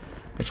Sunday.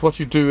 It's what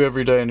you do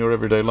every day in your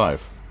everyday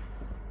life.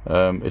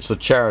 It's the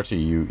charity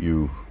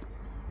you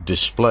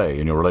display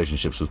in your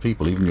relationships with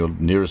people, even your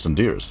nearest and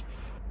dearest.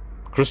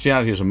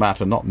 Christianity is a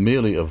matter not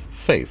merely of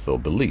faith or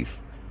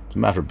belief. It's a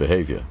matter of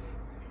behavior.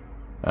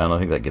 And I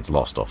think that gets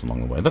lost often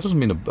along the way. That doesn't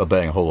mean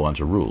obeying a whole bunch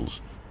of rules.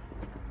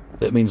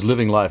 It means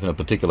living life in a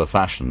particular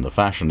fashion. The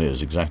fashion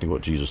is exactly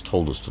what Jesus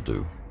told us to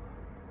do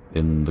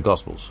in the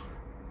Gospels,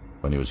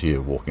 when he was here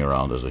walking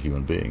around as a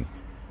human being,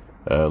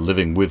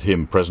 living with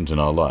him present in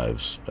our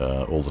lives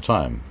all the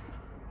time,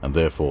 and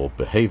therefore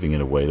behaving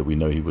in a way that we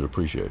know he would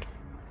appreciate.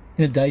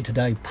 In a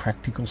day-to-day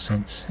practical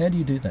sense, how do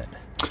you do that?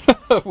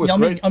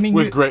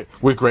 with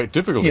great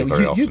difficulty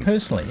very often. You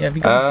personally, have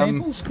you got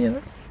examples?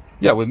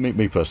 Yeah, with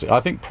me personally. I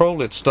think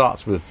probably it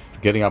starts with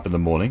getting up in the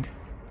morning,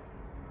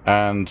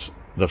 and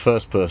the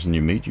first person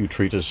you meet, you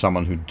treat as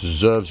someone who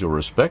deserves your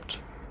respect,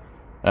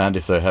 and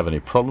if they have any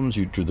problems,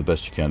 you do the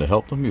best you can to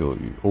help them.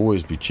 You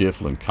always be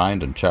cheerful and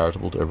kind and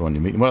charitable to everyone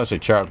you meet. And when I say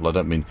charitable, I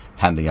don't mean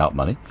handing out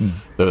money,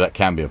 though that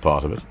can be a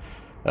part of it.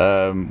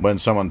 When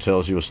someone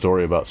tells you a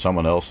story about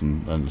someone else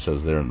and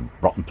says they're a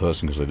rotten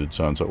person because they did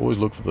so-and-so, always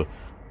look for the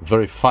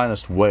very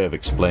finest way of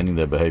explaining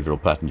their behavioral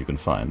pattern you can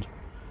find.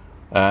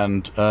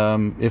 And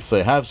if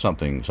they have some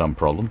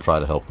problem, try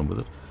to help them with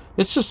it.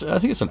 It's just, I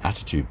think it's an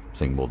attitude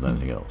thing more than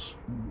anything else.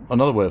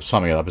 Another way of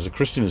summing it up is a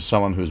Christian is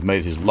someone who has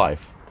made his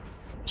life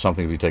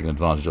something to be taken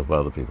advantage of by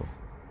other people.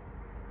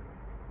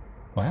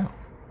 Wow.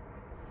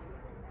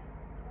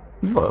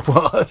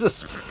 Well,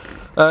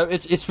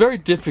 it's very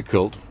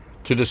difficult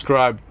to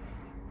describe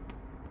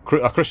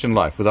a Christian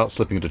life without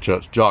slipping into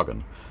church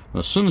jargon. And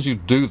as soon as you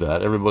do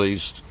that,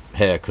 everybody's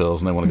hair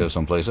curls and they want to go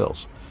someplace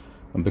else.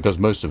 And because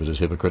most of it is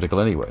hypocritical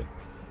anyway.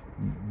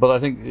 But I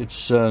think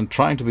it's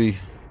trying to be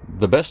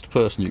the best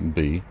person you can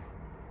be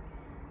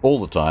all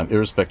the time,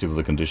 irrespective of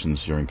the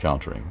conditions you're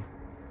encountering.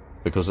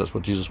 Because that's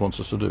what Jesus wants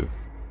us to do.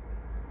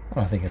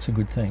 I think it's a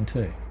good thing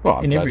too. Well,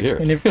 I'm glad to hear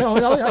it.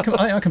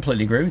 I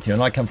completely agree with you,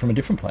 and I come from a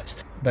different place.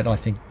 But I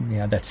think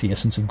that's the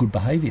essence of good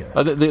behaviour.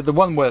 The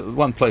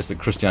one place that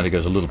Christianity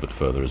goes a little bit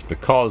further is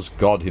because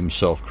God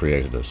himself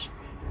created us,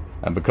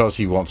 and because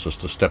he wants us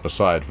to step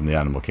aside from the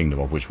animal kingdom,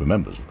 of which we're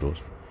members, of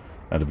course,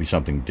 and to be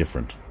something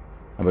different.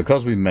 And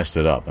because we messed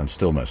it up and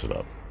still mess it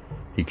up,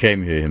 he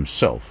came here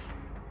himself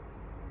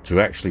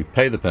to actually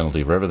pay the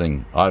penalty for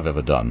everything I've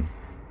ever done,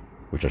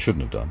 which I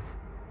shouldn't have done,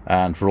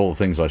 and for all the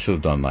things I should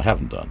have done and I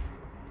haven't done,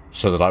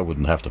 so that I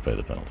wouldn't have to pay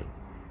the penalty.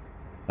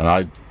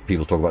 And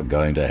people talk about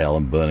going to hell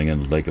and burning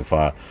in the lake of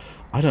fire.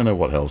 I don't know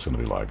what hell's going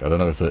to be like. I don't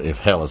know if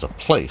hell as a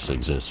place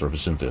exists or if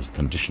it's simply a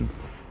condition.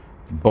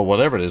 But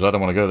whatever it is, I don't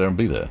want to go there and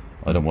be there.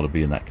 I don't want to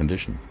be in that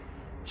condition.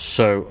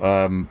 So,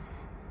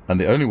 and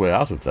the only way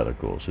out of that, of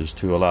course, is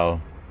to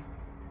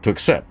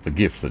accept the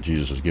gift that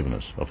Jesus has given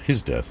us of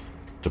his death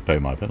to pay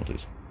my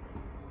penalties.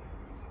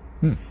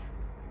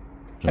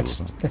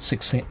 That's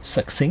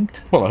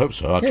succinct. Well, I hope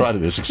so. I try to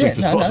be as succinct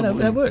as possible.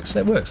 That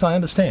works. I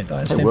understand.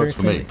 It works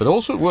for me. But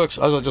also it works,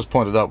 as I just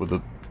pointed out, with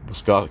the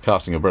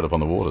casting of bread upon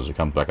the waters, it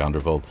comes back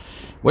 100-fold.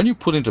 When you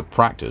put into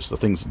practice the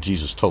things that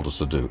Jesus told us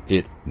to do,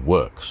 it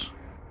works.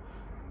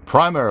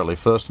 Primarily,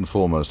 first and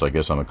foremost, I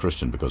guess I'm a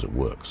Christian because it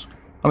works.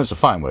 I mean, it's a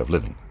fine way of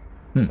living.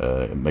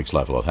 It makes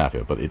life a lot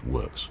happier, but it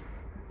works.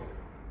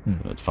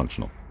 It's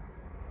functional.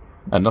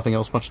 And nothing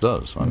else much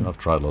does. I mean, I've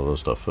tried a lot of other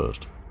stuff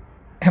first.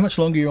 How much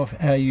longer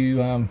are you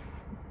going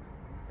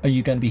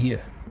to be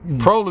here?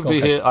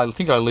 Probably be here. I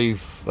think I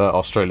leave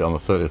Australia on the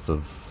 30th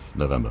of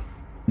November.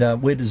 Now,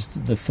 where does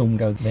the film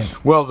go then?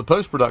 Well, the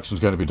post-production is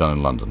going to be done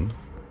in London,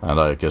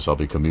 and I guess I'll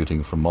be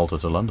commuting from Malta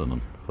to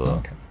London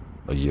for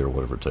a year or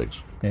whatever it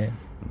takes. Yeah.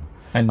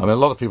 And I mean, a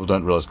lot of people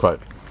don't realise quite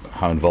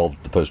how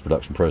involved the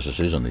post-production process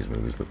is on these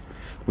movies, but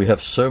we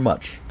have so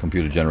much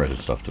computer-generated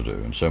stuff to do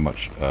and so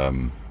much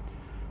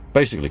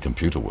basically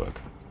computer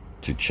work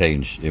to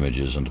change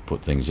images and to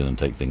put things in and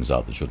take things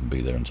out that shouldn't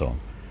be there and so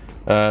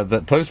on.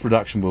 That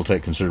post-production will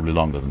take considerably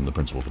longer than the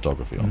principal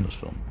photography on this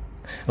film.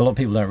 A lot of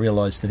people don't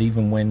realise that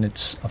even when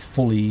it's a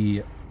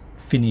fully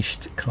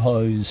finished,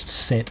 closed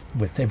set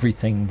with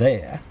everything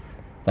there,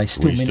 they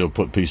still... still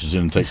put pieces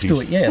in and take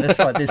pieces... Yeah, that's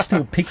right. There's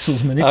still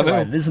pixels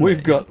manipulated,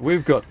 isn't there?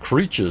 We've got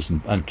creatures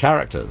and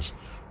characters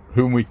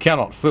whom we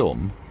cannot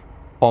film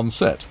on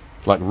set,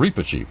 like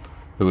Reapercheap,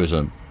 who is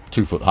a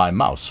 2-foot-high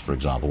mouse, for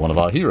example, one of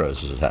our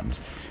heroes, as it happens.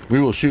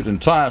 We will shoot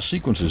entire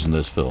sequences in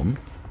this film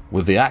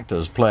with the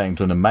actors playing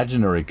to an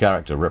imaginary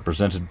character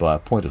represented by a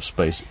point of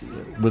space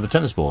with a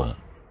tennis ball in it,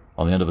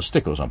 on the end of a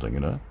stick or something, you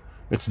know.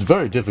 It's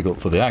very difficult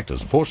for the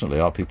actors. Fortunately,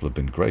 our people have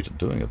been great at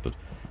doing it, but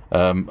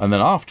and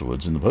then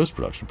afterwards, in the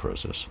post-production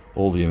process,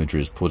 all the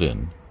imagery is put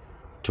in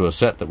to a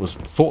set that was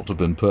thought to have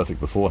been perfect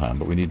beforehand,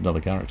 but we need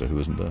another character who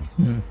isn't there.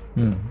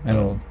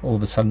 And all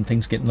of a sudden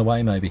things get in the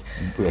way, maybe.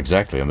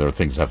 Exactly, and there are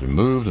things that have to be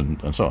moved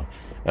and so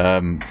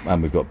on.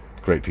 And we've got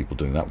great people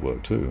doing that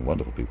work too,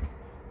 wonderful people.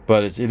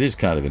 But it is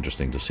kind of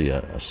interesting to see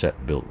a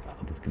set built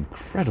with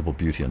incredible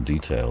beauty and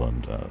detail,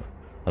 and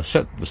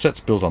the sets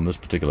built on this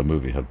particular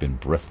movie have been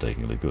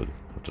breathtakingly good,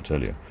 I have to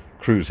tell you.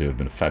 Crews here have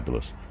been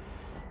fabulous.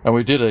 And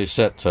we did a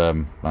set,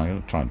 I'm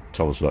going to try and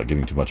tell this without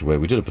giving too much away.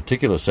 We did a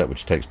particular set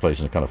which takes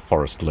place in a kind of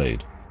forest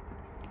glade.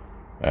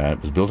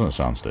 It was built on a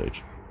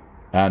soundstage.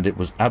 And it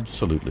was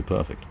absolutely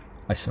perfect.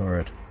 I saw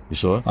it. You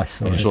saw it? I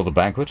saw and it. You saw the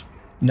banquet?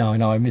 No,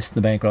 I missed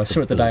the banquet. I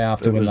saw it the day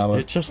after when they were...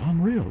 It's just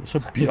unreal.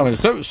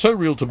 It's so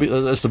real to be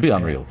as to be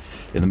unreal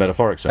in the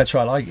metaphoric sense. That's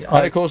right.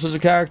 And of course, there's a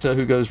character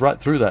who goes right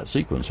through that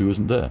sequence who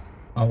isn't there.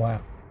 Oh,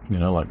 wow. You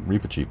know, like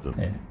Reapercheap.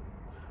 Yeah.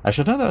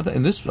 Actually, I don't know.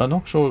 In this, I'm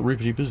not sure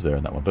Reapercheap is there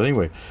in that one. But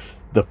anyway,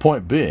 the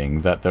point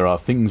being that there are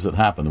things that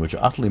happen which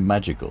are utterly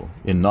magical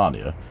in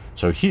Narnia.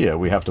 So here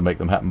we have to make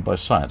them happen by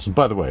science. And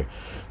by the way,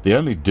 the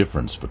only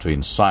difference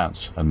between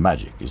science and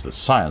magic is that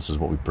science is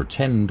what we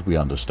pretend we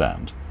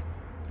understand.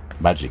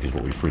 Magic is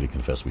what we freely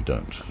confess we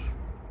don't.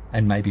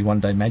 And maybe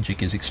one day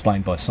magic is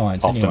explained by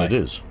science Often anyway. it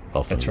is.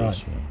 That's right.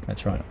 Yeah.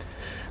 That's right.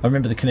 I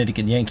remember the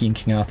Connecticut Yankee in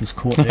King Arthur's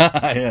Court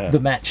there. The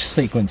match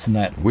sequence and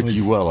that. Wit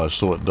ye well, I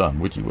saw it done.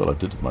 Wit ye well, I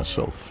did it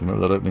myself.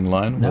 Remember that opening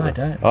line? No, I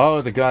don't.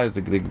 Oh, the guy,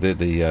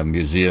 the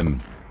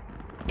museum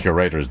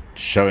curator is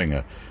showing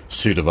a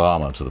suit of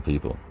armour to the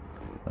people.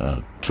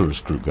 A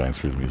tourist group going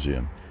through the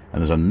museum.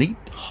 And there's a neat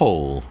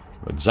hole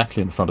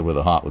exactly in front of where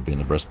the heart would be in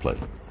the breastplate.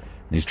 And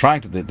he's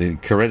trying to, the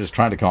curator's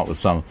trying to come up with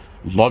some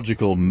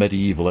logical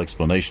medieval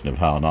explanation of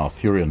how an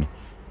Arthurian,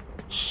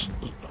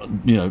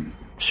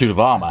 suit of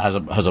armour has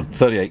a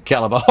 38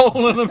 caliber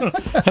hole in it.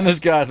 And this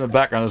guy in the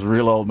background, this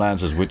real old man,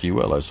 says, "Wit ye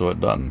well, I saw it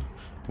done.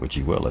 Wit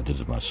ye well, I did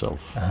it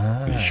myself."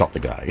 He shot the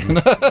guy.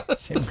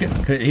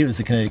 He was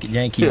the Connecticut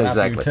Yankee. Yeah,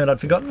 After he exactly. returned,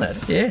 I'd forgotten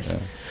that. Yes.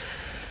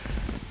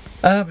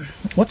 Yeah.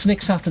 What's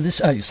next after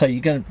this? Oh,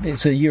 you're going.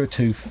 It's a year or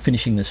two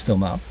finishing this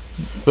film up.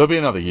 There'll be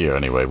another year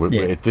anyway.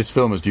 Yeah. This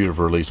film is due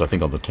for release, I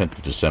think, on the 10th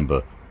of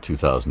December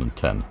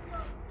 2010.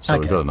 So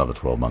we've got another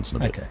 12 months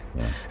and a bit. Okay.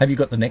 Yeah. Have you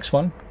got the next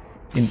one?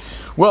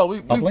 Well,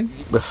 we've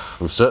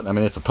certainly. I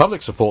mean, if the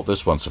public support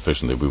this one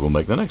sufficiently, we will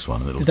make the next one,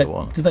 and it'll go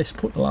on. Did they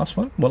support the last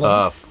one?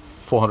 Well,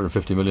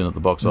 450 million at the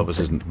box office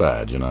isn't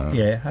bad, you know.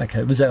 Yeah.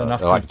 Okay. Was that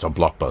enough? It's a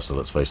blockbuster.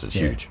 Let's face it, it's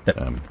huge.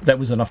 That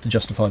was enough to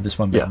justify this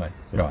one being made.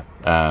 Yeah. Right.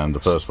 And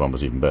the first one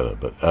was even better,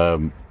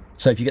 but.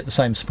 So if you get the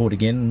same support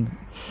again...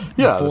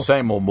 the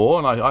same or more,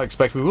 and I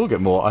expect we will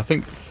get more. I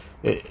think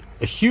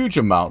a huge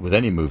amount with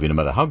any movie, no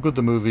matter how good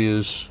the movie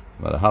is,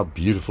 no matter how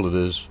beautiful it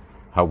is,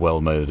 how well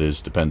made it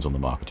is, depends on the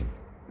marketing.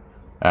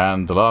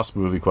 And the last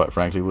movie, quite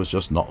frankly, was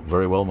just not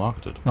very well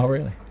marketed. Oh,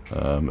 really?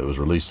 It was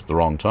released at the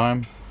wrong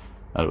time,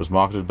 and it was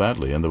marketed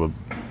badly, and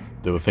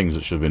there were things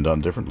that should have been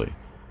done differently.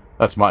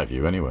 That's my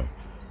view, anyway.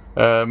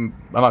 And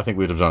I think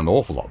we'd have done an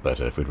awful lot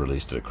better if we'd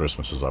released it at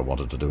Christmas, as I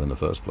wanted to do in the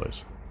first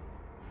place.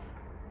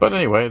 But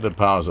anyway, the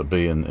powers that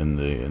be in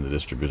the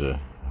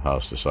distributor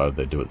house decided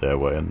they'd do it their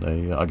way,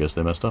 and I guess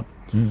they messed up.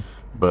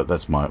 But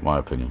that's my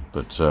opinion.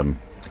 But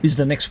is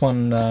the next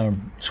one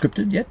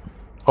scripted yet?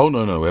 Oh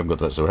no, we haven't got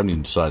that. So we haven't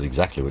even decided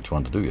exactly which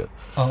one to do yet.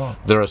 Oh.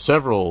 There are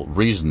several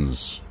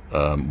reasons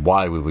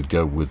why we would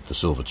go with the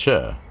silver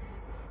chair,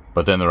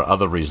 but then there are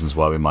other reasons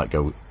why we might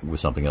go with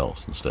something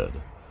else instead.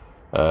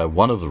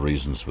 One of the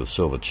reasons with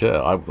silver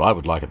chair, I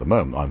would like at the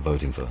moment, I'm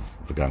voting for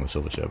going with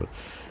silver chair, but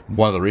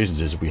one of the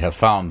reasons is we have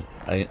found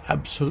an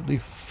absolutely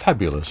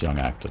fabulous young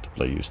actor to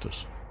play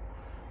Eustace.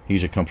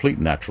 He's a complete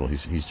natural.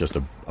 He's just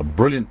a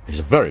brilliant. He's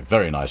a very,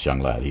 very nice young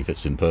lad. He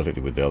fits in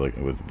perfectly with the other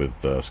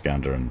with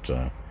Skander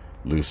and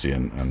Lucy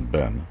and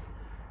Ben,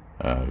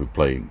 who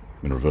play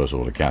in reverse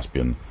order.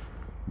 Caspian,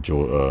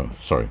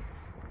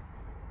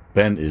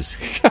 Ben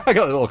is. I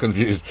got it all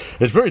confused.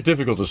 It's very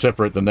difficult to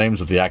separate the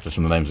names of the actors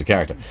from the names of the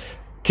character.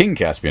 King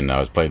Caspian now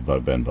is played by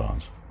Ben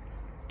Barnes,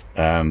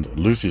 and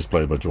Lucy is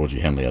played by Georgie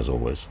Henley as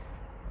always,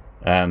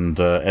 and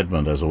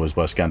Edmund as always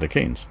by Skander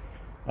Keynes.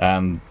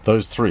 And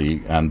those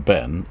three and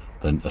Ben,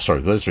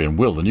 those three and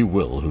Will, the new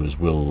Will, who is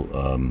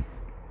Will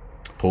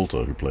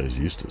Poulter, who plays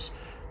Eustace,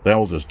 They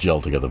all just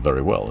gel together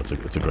very well. It's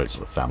a great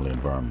sort of family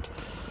environment.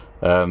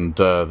 And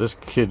this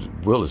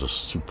kid, Will, is a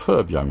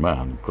superb young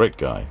man, great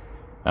guy,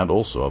 and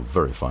also a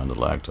very fine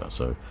little actor.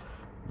 So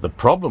the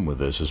problem with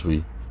this is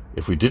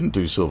if we didn't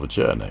do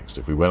Silverchair next,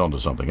 if we went on to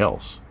something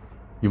else,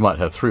 you might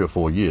have 3 or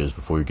 4 years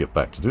before you get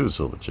back to do the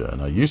Silverchair.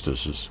 Now,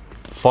 Eustace just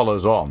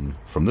follows on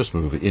from this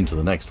movie into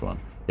the next one,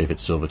 if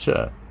it's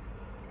Silverchair.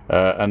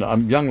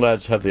 And young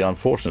lads have the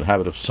unfortunate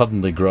habit of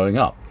suddenly growing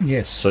up.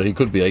 Yes. So he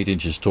could be 8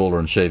 inches taller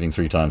and shaving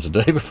 3 times a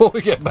day before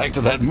we get back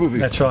to that movie.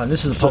 That's right. And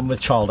this is the problem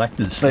with child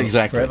actors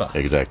forever.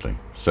 Exactly.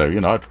 So,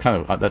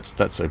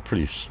 that's a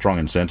pretty strong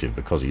incentive,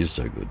 because he is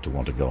so good, to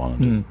want to go on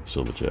and do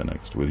Silverchair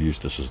next, with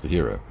Eustace as the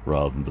hero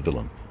rather than the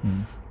villain,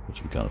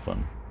 which would be kind of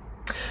fun.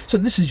 So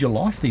this is your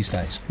life these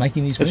days,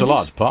 making these movies? It's a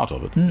large part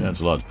of it. Yeah,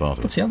 it's a large part of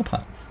it. What's the other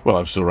part? Well,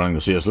 I'm still running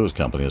the C.S.Lewis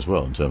company as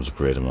well, in terms of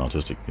creative and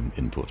artistic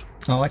input.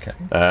 Oh, okay.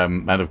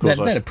 And of course,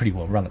 that'd pretty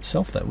well run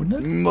itself, though,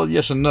 wouldn't it? Well,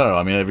 yes and no.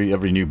 I mean,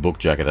 every new book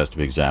jacket has to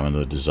be examined,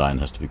 the design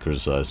has to be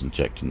criticised and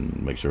checked,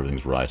 and make sure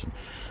everything's right. And,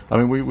 I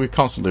mean, we're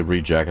constantly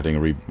re-jacketing,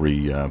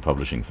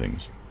 republishing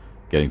things,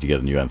 getting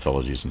together new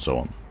anthologies and so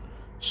on.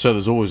 So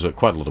there's always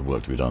quite a lot of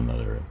work to be done in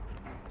that area.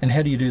 And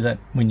how do you do that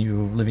when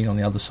you're living on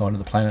the other side of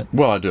the planet?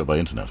 Well, I do it by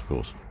internet, of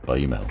course, by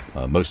email.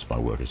 Most of my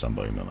work is done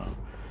by email now.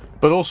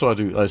 But also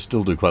I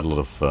still do quite a lot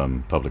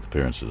of public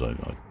appearances. I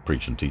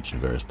preach and teach in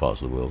various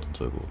parts of the world and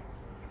so forth.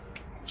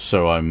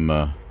 So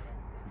I'm...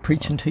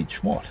 preach and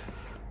teach what?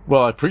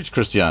 Well, I preach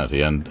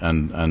Christianity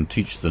and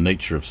teach the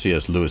nature of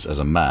C.S. Lewis as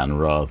a man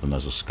rather than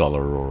as a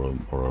scholar or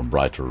a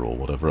writer or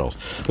whatever else.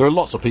 There are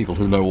lots of people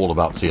who know all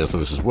about C.S.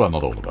 Lewis as well,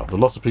 not all about, but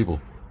lots of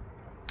people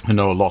who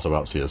know a lot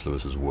about C.S.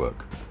 Lewis's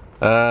work.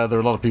 There are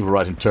a lot of people who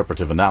write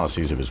interpretive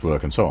analyses of his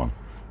work and so on.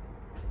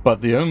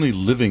 But the only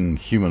living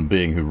human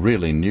being who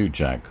really knew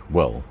Jack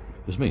well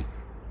is me.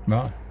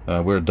 Right.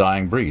 We're a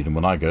dying breed, and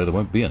when I go, there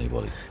won't be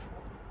anybody.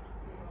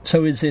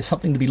 So is there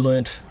something to be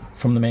learnt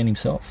from the man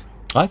himself?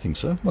 I think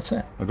so. What's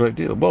that? A great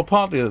deal. Well,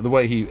 partly the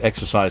way he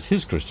exercised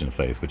his Christian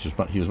faith, which is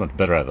he was much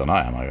better at than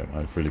I am,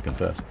 I freely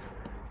confess.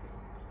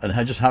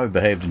 And just how he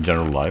behaved in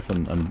general life,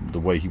 and the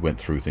way he went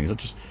through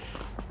things.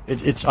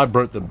 I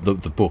wrote the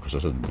book, as I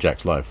said,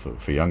 Jack's Life,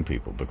 for young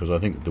people, because I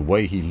think the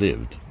way he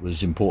lived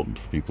was important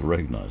for people to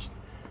recognise.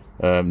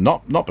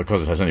 Not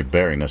because it has any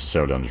bearing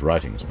necessarily on his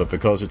writings, but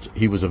because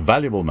he was a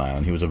valuable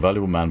man. He was a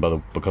valuable man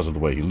because of the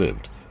way he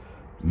lived,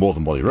 more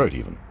than what he wrote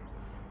even.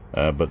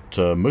 But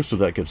most of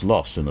that gets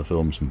lost in the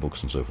films and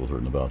books and so forth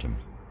written about him.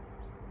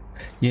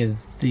 Yeah,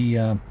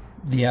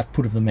 the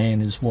output of the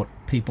man is what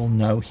people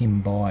know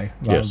him by,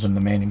 rather than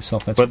the man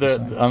himself. That's but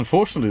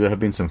unfortunately, there have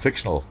been some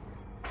fictional.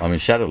 I mean,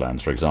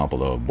 Shadowlands, for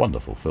example, a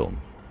wonderful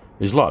film,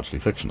 is largely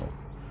fictional,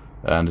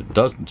 and it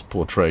doesn't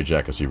portray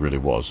Jack as he really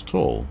was at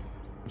all.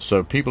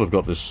 So people have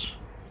got this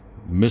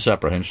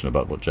misapprehension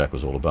about what Jack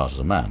was all about as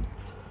a man,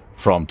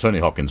 from Tony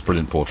Hopkins'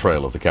 brilliant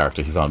portrayal of the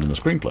character he found in the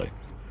screenplay,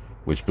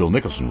 which Bill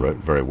Nicholson wrote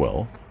very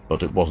well,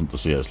 but it wasn't the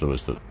C.S.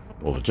 Lewis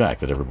or the Jack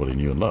that everybody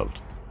knew and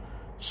loved.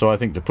 So I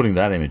think that putting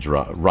that image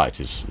right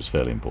is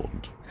fairly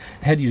important.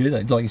 How do you do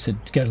that? Like you said,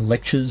 go to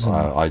lectures?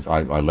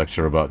 I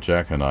lecture about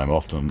Jack, and I'm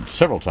often,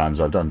 several times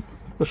I've done,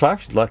 which I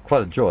actually like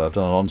quite enjoy, I've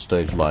done an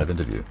on-stage live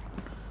interview,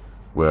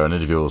 where an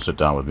interviewer will sit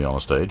down with me on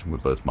a stage, and we're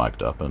both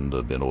mic'd up, and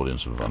there'll be an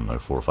audience of,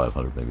 400 or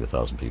 500, maybe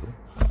 1,000 people.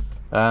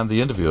 And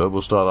the interviewer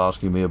will start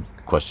asking me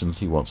questions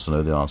he wants to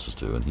know the answers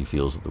to, and he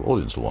feels that the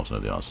audience will want to know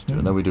the answers to.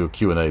 And then we do a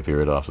Q&A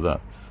period after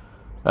that.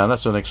 And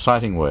that's an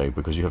exciting way,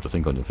 because you have to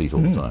think on your feet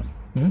all the time.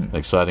 An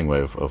exciting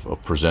way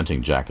of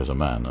presenting Jack as a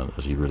man,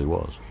 as he really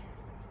was.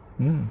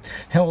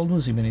 How old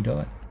was he when he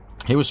died?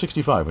 He was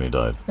 65 when he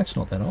died. That's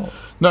not that old.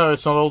 No,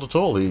 it's not old at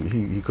all.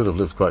 He could have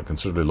lived quite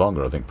considerably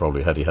longer, I think,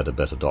 probably had he had a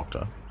better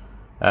doctor,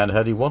 and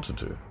had he wanted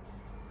to.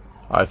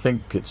 I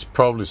think it's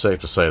probably safe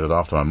to say that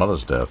after my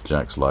mother's death,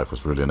 Jack's life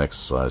was really an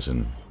exercise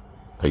in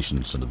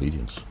patience and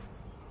obedience,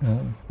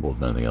 more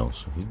than anything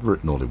else. He'd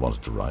written all he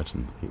wanted to write,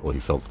 or he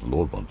felt that the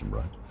Lord wanted him to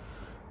write,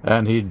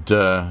 and he'd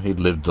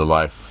lived a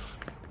life,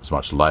 as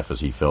much life as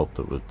he felt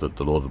that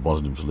the Lord had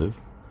wanted him to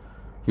live.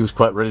 He was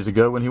quite ready to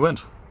go when he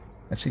went.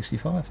 At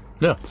 65?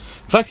 Yeah. In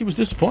fact, he was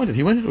disappointed.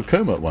 He went into a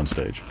coma at one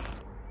stage,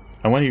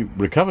 and when he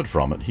recovered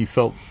from it, he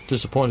felt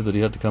disappointed that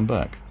he had to come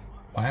back.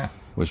 Wow.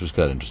 Which was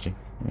quite interesting.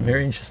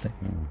 Very interesting.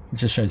 It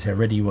just shows how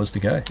ready he was to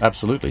go.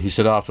 Absolutely. He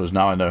said afterwards,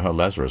 now I know how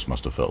Lazarus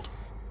must have felt.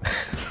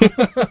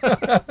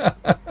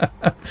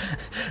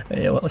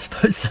 Yeah, well, I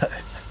suppose so.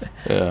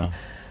 Yeah.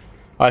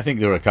 I think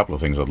there are a couple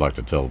of things I'd like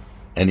to tell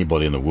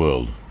anybody in the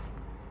world,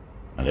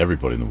 and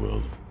everybody in the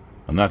world,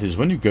 and that is,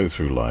 when you go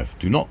through life,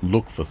 do not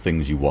look for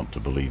things you want to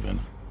believe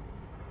in.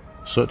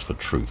 Search for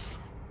truth.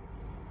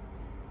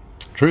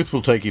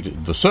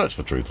 The search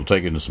for truth will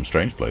take you into some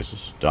strange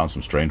places, down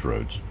some strange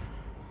roads.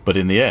 But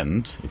in the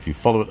end, if you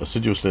follow it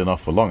assiduously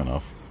enough for long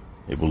enough,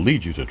 it will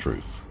lead you to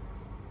truth.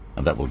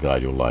 And that will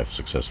guide your life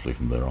successfully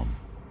from there on.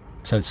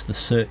 So it's the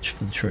search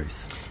for the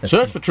truth.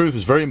 Search for truth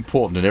is very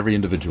important in every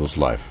individual's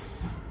life.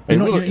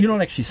 You're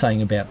not actually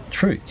saying about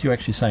truth. You're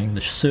actually saying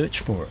the search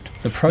for it,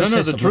 the process.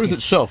 No, the truth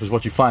itself is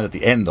what you find at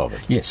the end of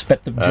it. Yes,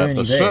 but the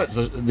journey there.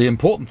 The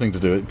important thing to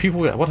do.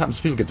 What happens?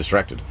 People get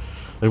distracted.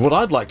 What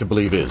I'd like to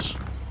believe is,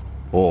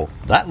 or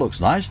that looks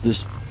nice.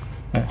 This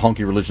honky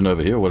religion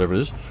over here, or whatever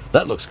it is,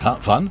 that looks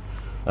fun.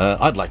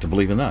 I'd like to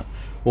believe in that.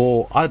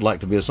 Or I'd like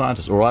to be a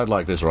scientist. Or I'd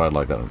like this. Or I'd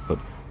like that. But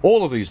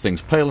all of these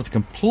things pale into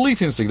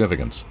complete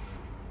insignificance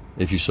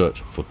if you search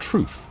for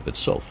truth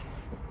itself.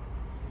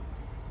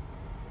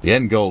 The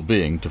end goal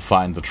being to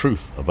find the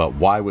truth about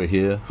why we're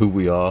here, who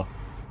we are,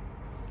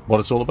 what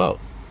it's all about.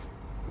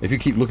 If you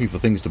keep looking for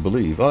things to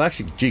believe...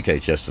 actually, G.K.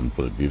 Chesterton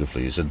put it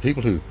beautifully. He said,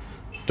 people who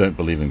don't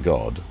believe in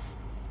God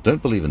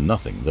don't believe in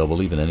nothing. They'll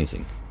believe in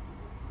anything.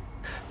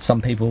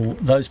 Some people,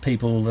 those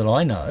people that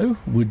I know,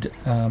 would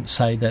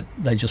say that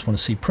they just want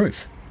to see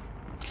proof.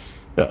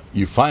 Yeah,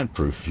 you find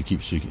proof if you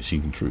keep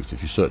seeking truth.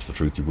 If you search for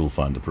truth, you will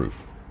find the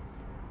proof.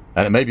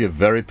 And it may be a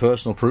very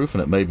personal proof,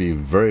 and it may be a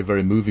very,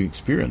 very moving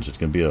experience. It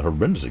can be a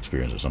horrendous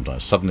experience at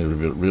sometimes, suddenly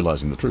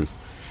realizing the truth.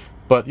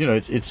 But,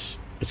 it's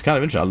kind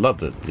of interesting. I love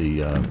that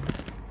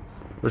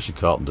Richard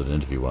Carlton did an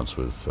interview once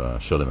with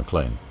Shirley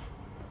MacLaine.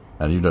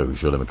 And you know who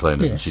Shirley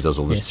MacLaine is, and she does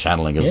all this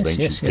channeling of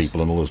ancient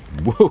people and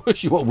all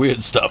this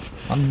weird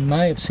stuff. I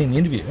may have seen the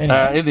interview.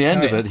 Anyway, in the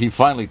end of it, he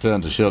finally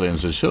turned to Shirley and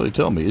said, Shirley,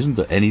 tell me, isn't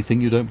there anything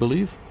you don't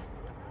believe?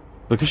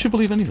 Because she'll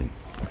believe anything.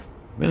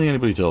 Anything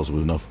anybody tells her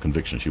with enough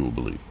conviction, she will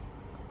believe.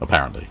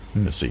 Apparently,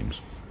 it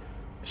seems.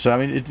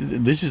 So,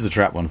 this is the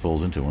trap one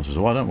falls into. One says,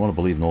 I don't want to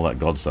believe in all that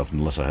God stuff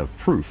unless I have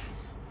proof.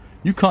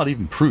 You can't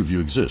even prove you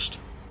exist.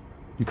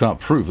 You can't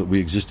prove that we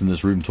exist in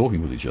this room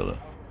talking with each other.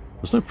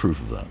 There's no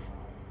proof of that.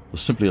 There's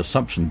simply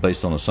assumption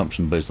based on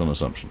assumption based on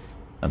assumption.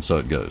 And so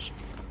it goes.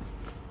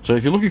 So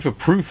if you're looking for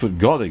proof that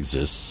God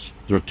exists,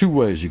 there are two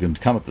ways you can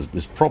come at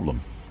this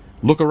problem.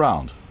 Look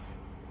around.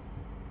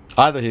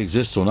 Either he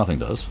exists or nothing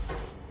does,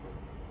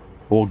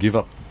 or give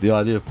up the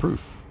idea of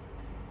proof.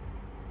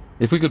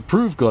 If we could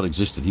prove God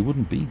existed, he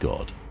wouldn't be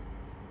God.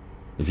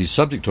 If he's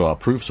subject to our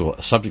proofs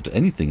or subject to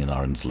anything in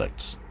our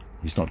intellects,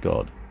 he's not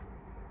God.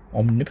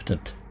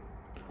 Omnipotent.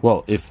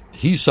 Well, if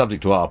he's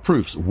subject to our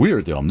proofs,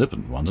 we're the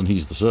omnipotent ones and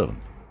he's the servant.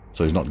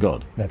 So he's not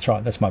God. That's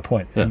right, that's my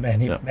point.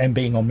 Yeah, and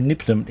being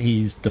omnipotent,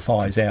 he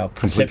defies our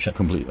perception.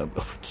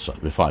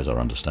 Defies our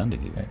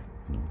understanding. Yeah.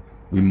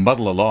 We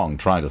muddle along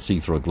trying to see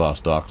through a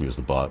glass darkly, as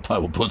the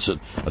Bible puts it,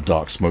 a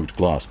dark smoked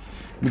glass.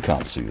 We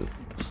can't see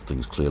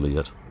things clearly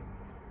yet.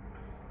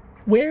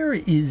 Where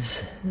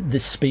is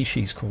this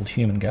species called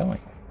human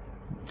going?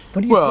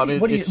 What do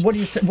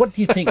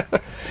you think?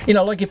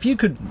 Like if you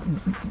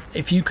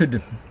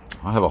could.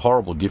 I have a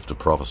horrible gift of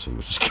prophecy,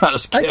 which is kind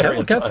of scary.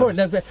 Okay, go for it.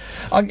 No,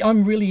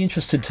 I'm really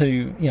interested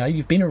to.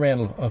 You've been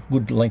around a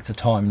good length of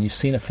time, and you've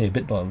seen a fair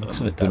bit by the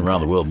looks of it. I've been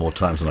around the world more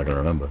times than I can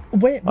remember.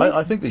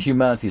 I think that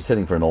humanity is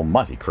heading for an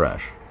almighty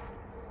crash.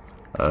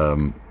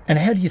 And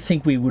how do you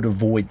think we would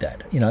avoid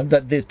that?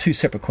 That there are two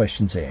separate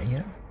questions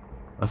there.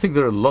 I think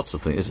there are lots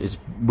of things.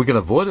 We can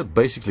avoid it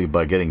basically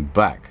by getting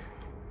back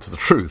to the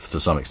truth to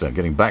some extent,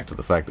 getting back to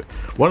the fact that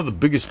one of the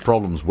biggest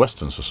problems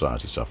Western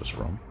society suffers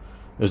from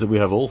is that we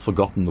have all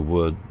forgotten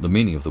the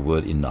meaning of the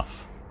word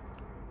enough.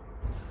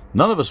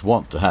 None of us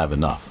want to have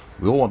enough.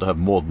 We all want to have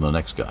more than the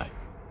next guy.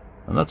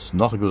 And that's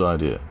not a good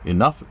idea.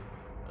 Enough,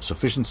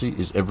 sufficiency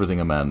is everything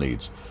a man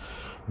needs.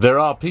 There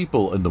are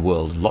people in the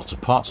world, in lots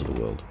of parts of the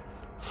world,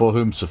 for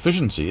whom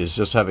sufficiency is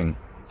just having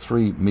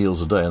 3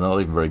 meals a day, and they're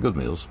not even very good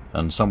meals,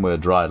 and somewhere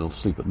dry to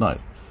sleep at night.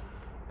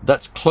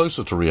 That's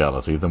closer to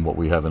reality than what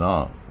we have in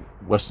our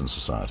Western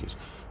societies.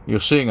 You're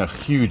seeing a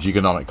huge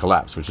economic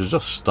collapse, which is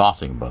just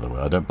starting, by the way.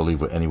 I don't believe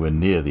we're anywhere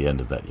near the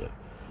end of that yet.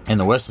 In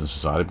the Western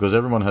society, because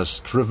everyone has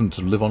striven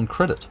to live on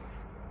credit.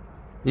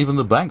 Even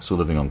the banks were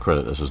living on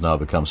credit, as has now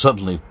become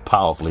suddenly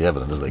powerfully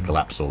evident as they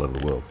collapse all over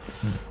the world,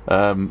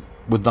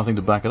 with nothing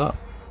to back it up.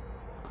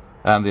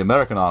 And the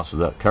American answer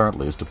to that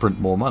currently is to print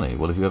more money.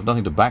 Well, if you have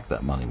nothing to back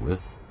that money with,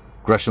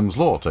 Gresham's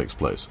Law takes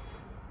place.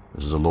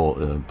 This is a law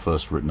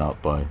first written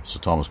out by Sir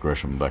Thomas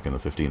Gresham back in the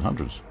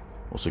 1500s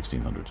or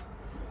 1600s.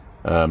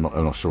 I'm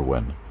not sure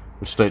when,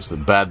 which states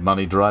that bad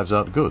money drives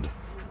out good.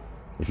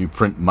 If you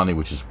print money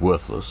which is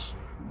worthless,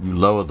 you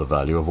lower the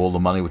value of all the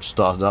money which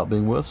started out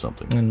being worth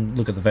something. And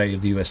look at the value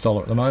of the US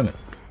dollar at the moment.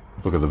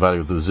 Look at the value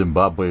of the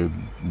Zimbabwe,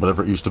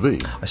 whatever it used to be.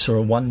 I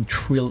saw a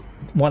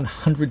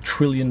 $100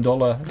 trillion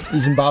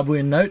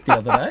Zimbabwean note the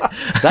other day.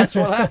 That's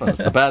what happens.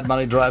 The bad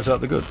money drives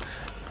out the good.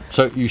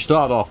 So you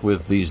start off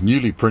with these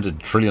newly printed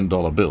 $1 trillion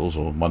bills,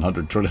 or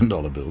 $100 trillion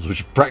bills,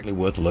 which are practically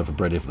worth a loaf of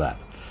bread, if that.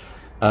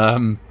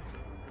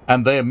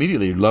 And they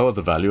immediately lower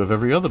the value of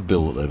every other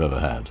bill that they've ever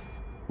had,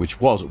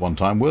 which was at one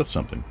time worth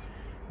something.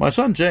 My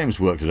son James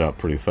worked it out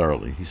pretty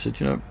thoroughly. He said,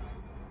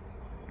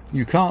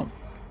 you can't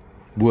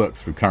work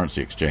through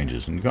currency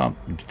exchanges, and you can't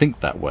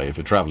think that way if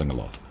you're travelling a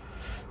lot.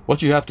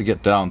 What you have to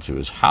get down to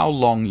is how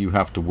long you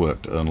have to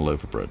work to earn a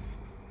loaf of bread.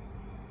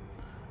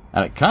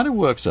 And it kind of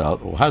works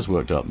out, or has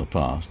worked out in the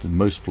past, in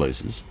most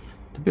places,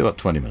 to be about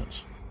 20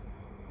 minutes.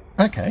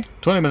 Okay.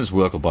 20 minutes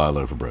work will buy a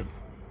loaf of bread.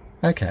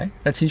 Okay,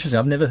 that's interesting.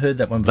 I've never heard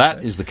that one before.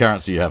 That is the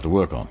currency you have to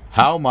work on.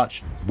 How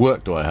much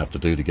work do I have to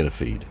do to get a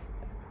feed?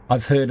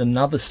 I've heard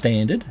another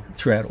standard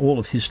throughout all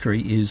of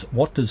history is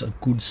what does a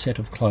good set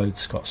of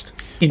clothes cost?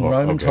 In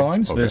Roman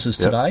times versus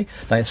today,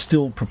 they are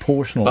still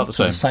proportional to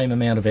the same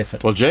amount of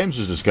effort. Well, James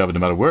has discovered no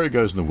matter where he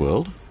goes in the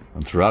world,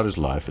 and throughout his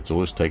life, it's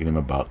always taken him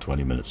about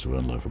 20 minutes to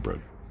earn a loaf of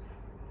bread.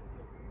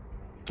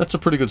 That's a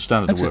pretty good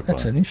standard to work by.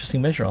 That's an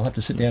interesting measure. I'll have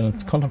to sit down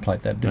and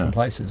contemplate that in different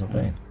places I've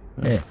been.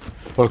 Yeah.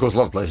 Well, of course, a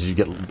lot of places you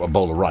get a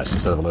bowl of rice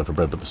instead of a loaf of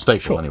bread, but the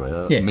staple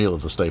anyway, a meal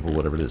of the staple,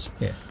 whatever it is.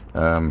 Yeah.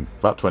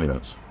 About 20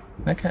 minutes.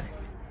 Okay.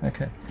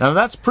 And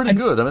that's pretty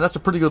good. I mean, that's a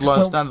pretty good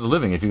standard of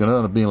living. If you can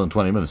earn a meal in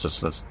 20 minutes,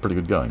 that's pretty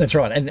good going. That's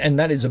right. And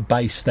that is a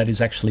base that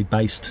is actually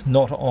based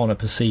not on a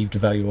perceived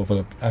value of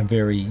a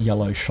very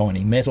yellow,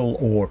 shiny metal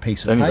or a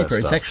piece of paper.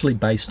 It's actually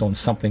based on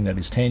something that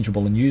is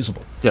tangible and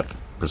usable. Yep,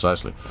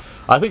 precisely.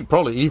 I think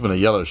probably even a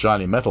yellow,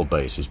 shiny metal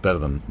base is better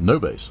than no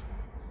base.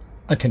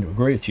 I tend to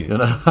agree with you.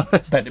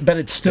 But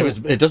it's still...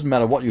 It doesn't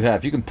matter what you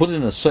have. You can put it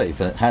in a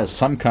safe and it has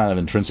some kind of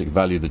intrinsic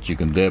value that you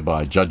can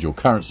thereby judge your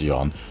currency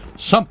on.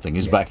 Something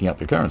is backing up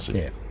your currency.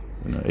 Yeah.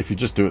 If you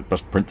just do it,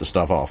 just print the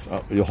stuff off,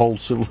 your whole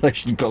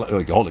civilization,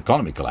 your whole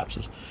economy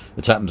collapses.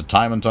 It's happened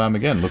time and time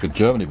again. Look at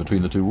Germany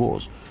between the two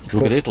wars.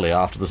 Look at Italy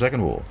after the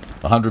Second War.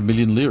 100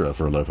 million lira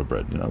for a loaf of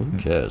bread. Who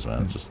cares,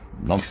 man? It's just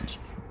nonsense.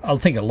 I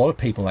think a lot of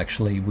people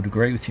actually would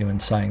agree with you in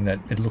saying that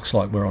it looks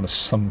like we're on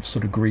some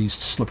sort of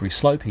greased, slippery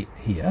slope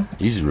here.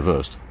 Easy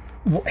reversed.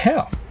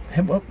 How?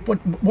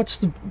 What's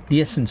the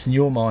essence in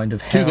your mind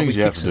of how Two things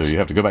you have to do. You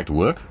have to go back to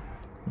work,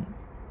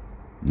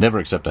 never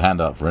accept a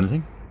handout for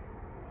anything.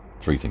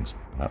 3 things,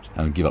 perhaps,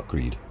 and give up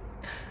greed.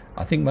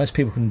 I think most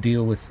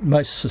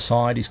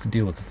societies could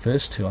deal with the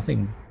first two. I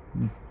think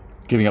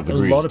giving up the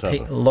greed is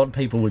tougher. A lot of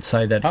people would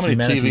say that. How many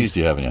TVs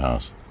do you have in your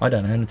house? I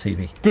don't own a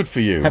TV. Good for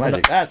you.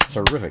 That's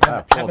terrific.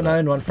 I haven't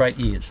owned one for 8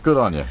 years. Good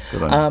on you.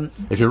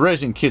 If you're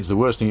raising kids, the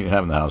worst thing you can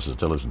have in the house is a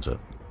television set.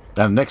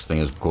 And the next thing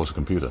is, of course, a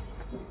computer.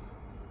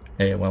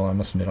 Yeah, well, I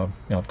must admit,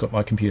 I've got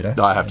my computer.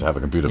 I have to have a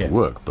computer for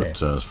work, but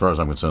as far as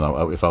I'm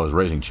concerned, if I was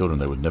raising children,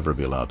 they would never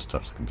be allowed to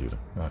touch the computer.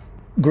 Right.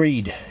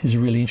 Greed is a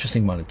really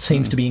interesting one. It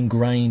seems to be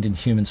ingrained in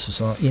human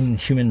society.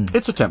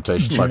 It's a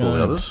temptation, like all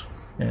the others.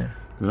 Yeah.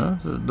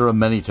 There are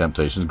many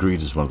temptations.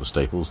 Greed is one of the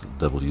staples that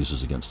the devil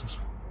uses against us.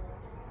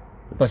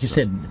 Like you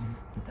said,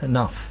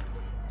 enough.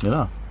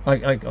 Enough.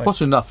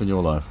 What's enough in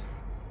your life?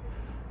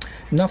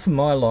 Enough in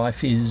my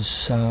life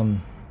is the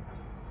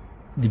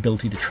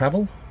ability to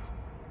travel.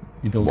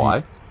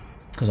 Why?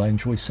 Because I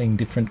enjoy seeing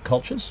different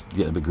cultures. You're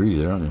getting a bit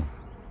greedy there, aren't you?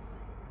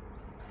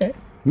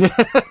 Yeah.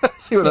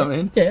 See what I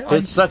mean? Yeah.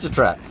 It's such a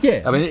trap.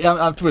 Yeah. I mean,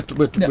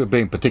 we're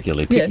being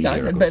particularly picky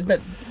here,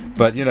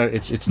 but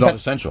it's not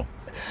essential.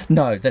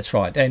 No, that's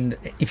right. And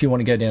if you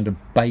want to go down to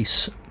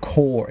base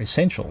core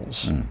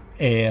essentials,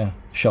 air,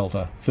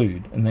 shelter,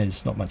 food, and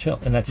there's not much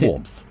else, and that's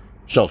warmth.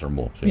 Shelter and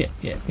warmth. Yeah.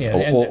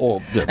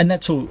 And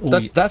that's all.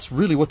 That's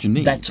really what you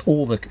need. That's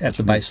all at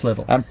the base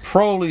level. And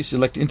probably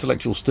select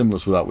intellectual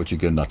stimulus without which you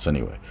go nuts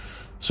anyway.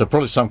 So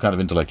probably some kind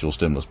of intellectual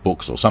stimulus,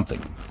 books or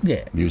something.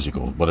 Yeah. Music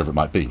or whatever it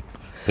might be.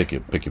 Pick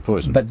your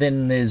poison. But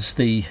then there's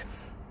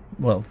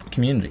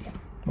community.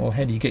 Well,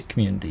 how do you get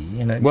community?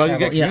 You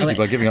get community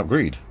by giving up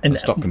greed and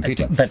stop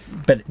competing. But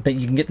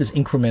you can get this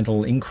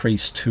incremental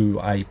increase to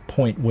a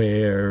point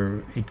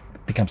where it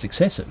becomes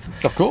excessive.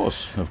 Of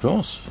course,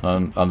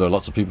 and there are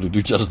lots of people who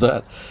do just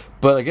that.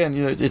 But again,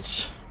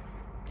 it's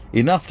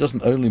enough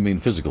doesn't only mean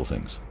physical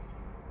things.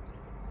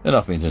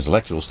 Enough means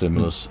intellectual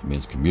stimulus,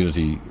 means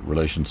community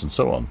relations, and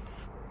so on.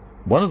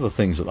 One of the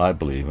things that I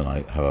believe, and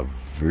I have a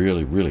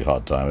really, really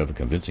hard time ever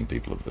convincing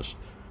people of this,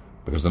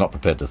 because they're not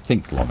prepared to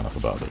think long enough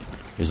about it,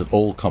 is that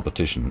all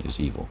competition is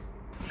evil.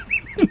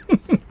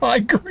 I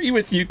agree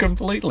with you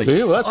completely. Do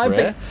you? That's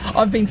rare.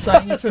 I've been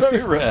saying it for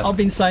rare. I've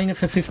been saying it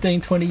for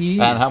 15, 20 years.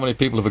 And how many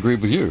people have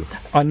agreed with you?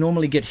 I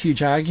normally get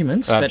huge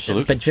arguments.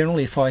 Absolutely. But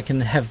generally, if I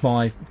can have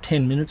my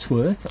 10 minutes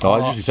worth... it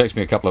usually takes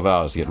me a couple of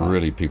hours to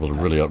get people to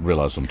really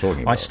realise what I'm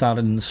talking about. I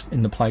started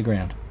in the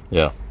playground.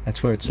 Yeah.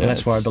 That's where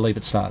that's where I believe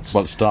it starts.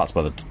 Well, it starts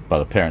by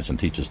the parents and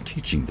teachers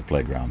teaching the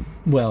playground.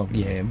 Well,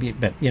 yeah,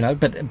 but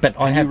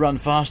I have... You run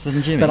faster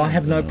than Jimmy. But I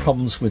have no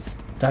problems with...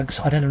 I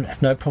don't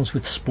have no problems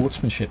with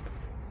sportsmanship.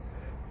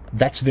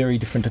 That's very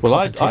different to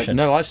competition.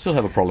 I still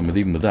have a problem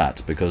with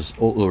that, because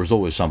there is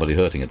always somebody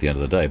hurting at the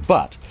end of the day.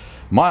 But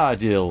my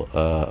ideal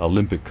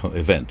Olympic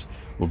event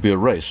would be a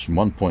race from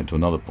one point to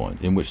another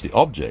point, in which the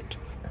object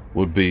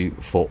would be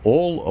for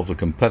all of the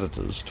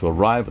competitors to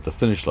arrive at the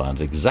finish line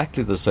at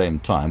exactly the same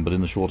time, but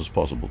in the shortest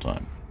possible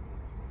time.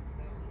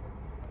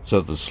 So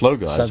the slow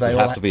guys would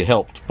have to be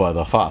helped by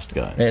the fast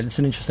guys. Yeah, it's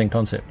an interesting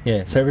concept.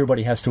 Yeah, so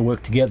everybody has to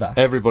work together.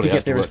 Everybody to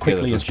has get there to work as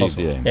quickly as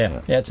possible. The aim.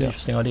 Yeah, it's an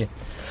interesting idea.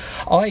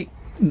 I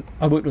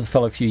worked with a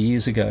fellow a few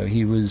years ago.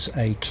 He was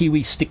a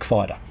Kiwi stick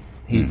fighter.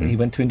 He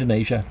went to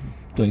Indonesia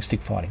doing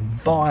stick fighting.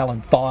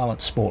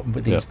 Violent sport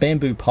with these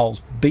bamboo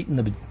poles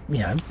beating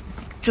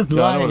just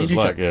laying into each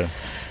other.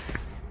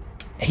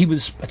 He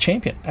was a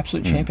champion,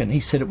 absolute champion. He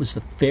said it was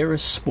the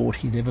fairest sport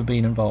he'd ever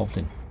been involved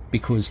in,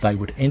 because they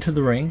would enter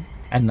the ring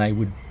and they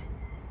would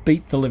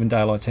beat the living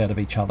daylights out of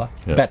each other.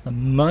 Yeah. But the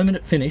moment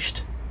it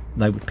finished,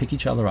 they would pick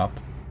each other up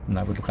and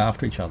they would look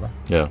after each other.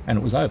 Yeah. And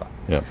it was over.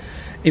 Yeah.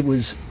 It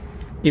was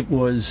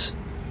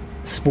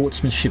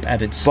sportsmanship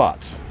at its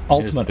But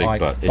ultimate here's the big height.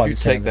 but. If you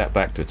take that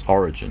back to its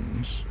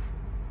origins,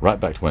 right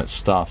back to when it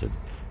started,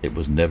 it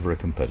was never a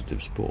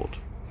competitive sport.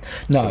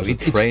 No, it was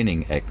a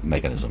training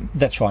mechanism.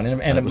 That's right,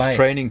 and it was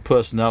training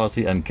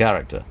personality and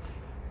character.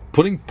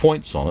 Putting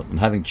points on it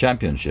and having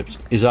championships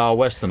is our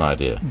Western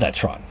idea.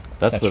 That's right.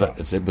 That's what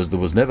right. It was. There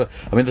was never.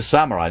 I mean, the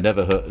samurai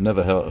never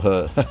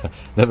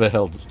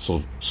held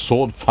sort of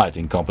sword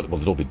fighting competitions. Well,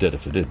 they'd all be dead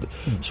if they did. But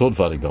sword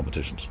fighting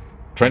competitions,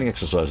 training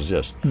exercises,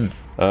 yes.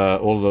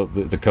 All of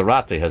the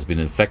karate has been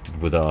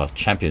infected with our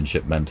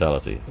championship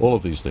mentality. All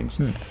of these things.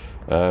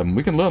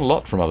 We can learn a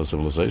lot from other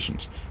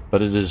civilizations,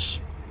 but it is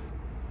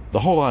the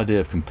whole idea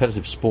of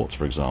competitive sports,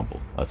 for example.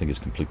 I think is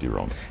completely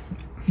wrong.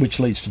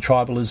 Which leads to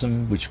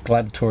tribalism, which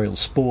gladiatorial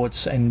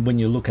sports, and when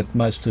you look at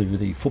most of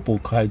the football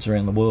codes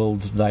around the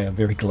world, they are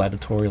very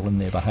gladiatorial in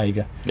their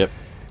behaviour. Yep.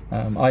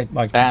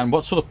 And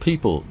what sort of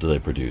people do they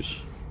produce?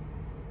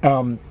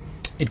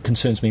 It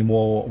concerns me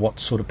more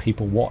what sort of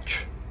people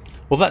watch.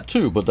 Well, that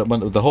too, but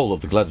the whole of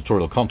the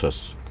gladiatorial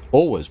contests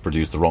always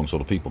produce the wrong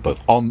sort of people,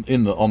 both on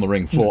the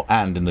ring floor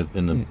and in the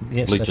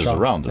bleachers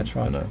around them. That's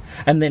right. You know.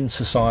 And then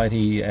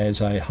society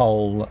as a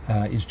whole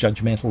is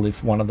judgmental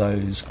if one of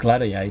those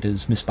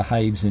gladiators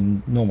misbehaves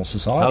in normal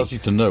society. How's he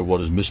to know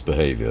what is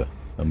misbehaviour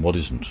and what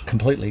isn't?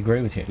 Completely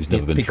agree with you. He's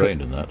never been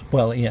trained in that.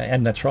 Well, yeah,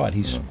 and that's right.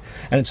 And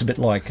it's a bit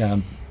like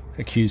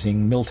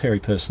accusing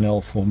military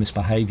personnel for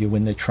misbehaviour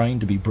when they're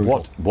trained to be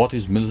brutal. What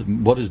is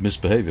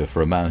misbehaviour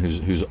for a man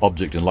whose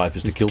object in life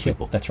is to kill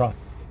people? That's right.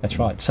 That's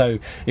right. So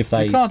if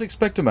they... You can't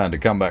expect a man to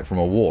come back from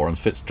a war and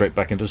fit straight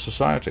back into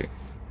society.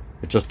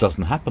 It just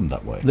doesn't happen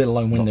that way. Let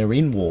alone when they're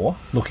in war,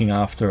 looking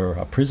after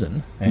a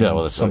prison. And yeah,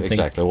 well, that's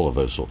exactly all of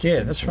those sorts of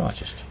things. Yeah, that's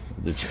right.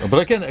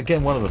 But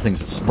again, one of the things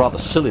that's rather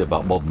silly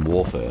about modern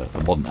warfare,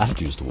 and modern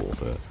attitudes to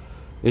warfare,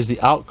 is the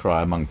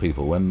outcry among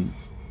people when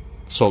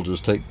soldiers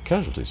take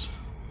casualties.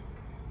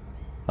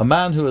 A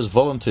man who has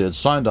volunteered,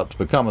 signed up to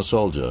become a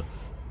soldier,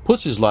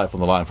 puts his life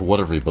on the line for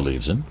whatever he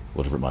believes in,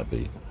 whatever it might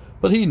be.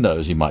 But he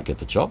knows he might get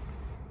the chop.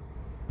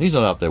 He's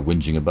not out there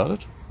whinging about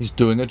it. He's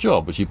doing a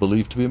job which he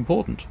believed to be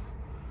important.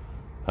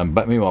 And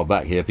meanwhile,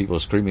 back here, people are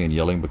screaming and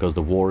yelling because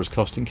the war is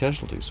costing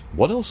casualties.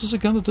 What else is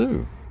it going to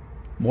do?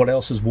 What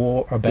else is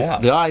war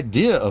about? The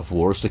idea of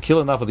war is to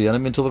kill enough of the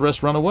enemy until the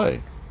rest run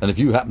away. And if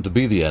you happen to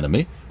be the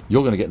enemy,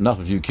 you're going to get enough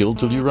of you killed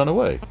till you run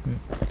away.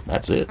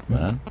 That's it,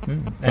 man.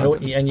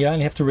 And you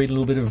only have to read a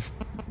little bit of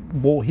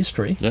war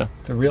history to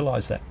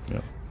realise that. Yeah.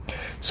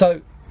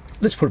 So...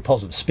 let's put a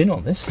positive spin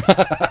on this.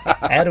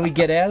 How do we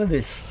get out of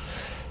this?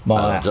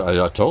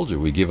 I told you,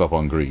 we give up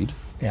on greed.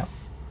 Yeah.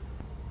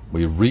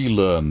 We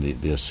relearn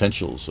the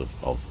essentials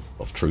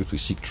of truth. We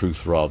seek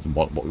truth rather than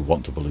what we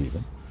want to believe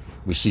in.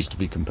 We cease to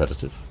be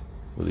competitive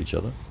with each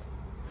other.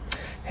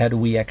 How do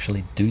we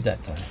actually do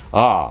that, though?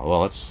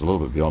 Well, that's a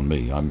little bit beyond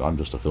me. I'm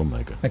just a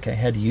filmmaker. Okay,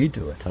 how do you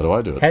do it? How do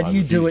I do it? How do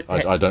you do it?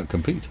 I don't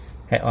compete.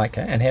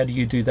 Okay, and how do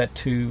you do that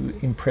to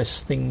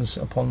impress things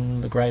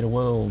upon the greater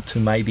world to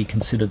maybe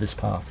consider this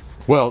path?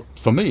 Well,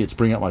 for me, it's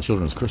bringing up my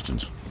children as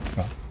Christians,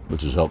 right,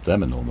 which has helped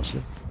them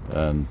enormously.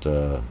 And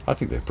I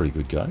think they're pretty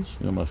good guys.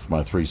 You know,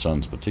 my three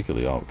sons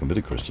particularly are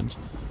committed Christians.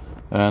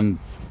 And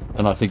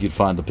I think you'd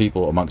find the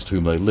people amongst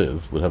whom they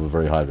live would have a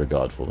very high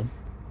regard for them.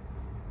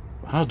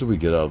 How do we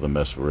get out of the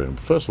mess we're in?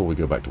 First of all, we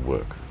go back to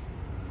work.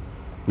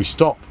 We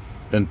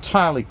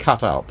entirely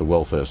cut out the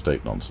welfare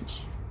state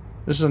nonsense.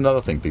 This is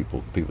another thing,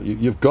 people.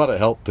 You've got to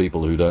help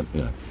people who don't,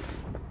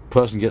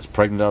 person gets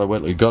pregnant out of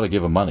wedlock, you've got to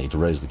give them money to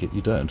raise the kid.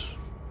 You don't.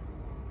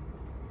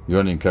 You're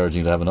only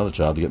encouraging to have another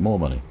child to get more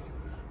money.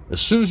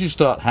 As soon as you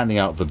start handing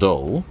out the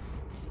dole,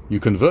 you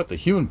convert the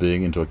human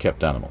being into a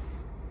kept animal.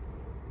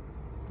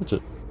 That's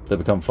it. They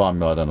become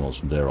farmyard animals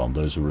from there on,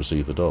 those who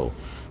receive the dole.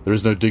 There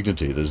is no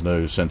dignity, there's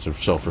no sense of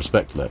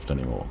self-respect left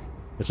anymore.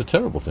 It's a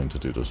terrible thing to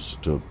do.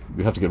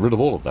 We have to get rid of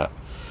all of that.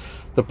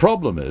 The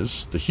problem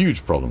is, the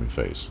huge problem we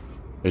face,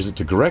 is that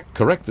to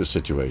correct this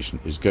situation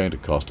is going to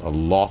cost a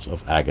lot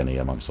of agony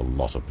amongst a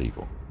lot of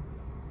people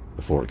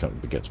before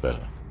it gets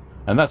better.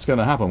 And that's going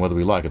to happen whether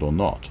we like it or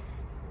not,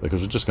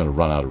 because we're just going to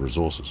run out of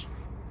resources.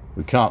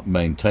 We can't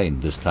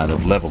maintain this kind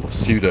of level of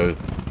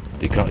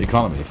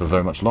pseudo-economy for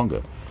very much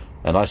longer.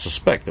 And I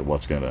suspect that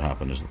what's going to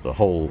happen is that the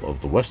whole of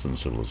the Western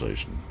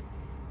civilization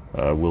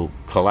will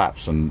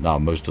collapse, and now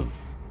most of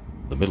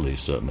the Middle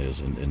East certainly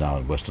is now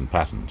in Western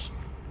patterns.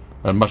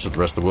 And much of the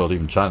rest of the world,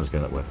 even China's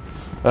going that way.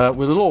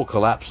 It'll all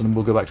collapse and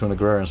we'll go back to an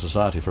agrarian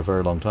society for a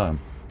very long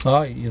time.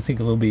 Oh, you think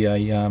there'll be a...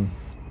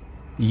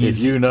 if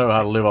you know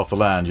how to live off the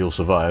land, you'll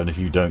survive, and if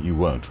you don't, you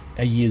won't.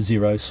 A year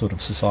zero sort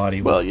of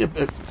society. Well, year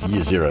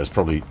zero is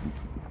probably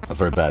a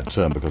very bad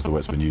term because of the way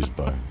it's been used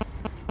by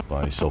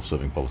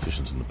self-serving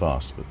politicians in the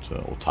past,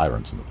 or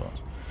tyrants in the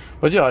past.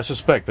 But yeah, I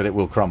suspect that it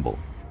will crumble.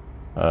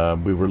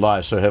 We rely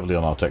so heavily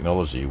on our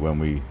technology when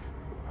we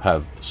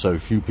have so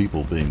few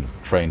people being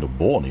trained or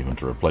born even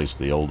to replace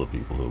the older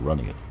people who are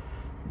running it.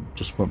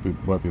 just won't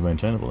be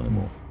maintainable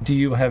anymore. Do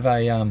you have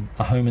a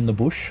home in the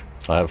bush?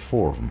 I have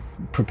 4 of them.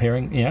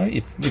 Preparing,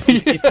 if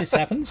if this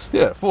happens?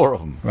 Yeah, 4 of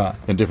them. Right.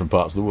 In different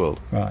parts of the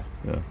world. Right.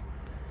 Yeah.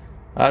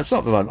 It's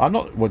not that I'm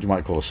not what you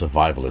might call a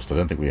survivalist. I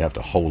don't think we have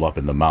to hole up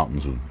in the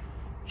mountains with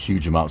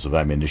huge amounts of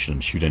ammunition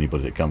and shoot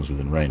anybody that comes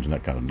within range and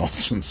that kind of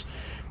nonsense.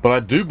 But I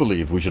do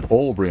believe we should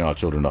all bring our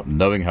children up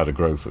knowing how to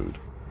grow food,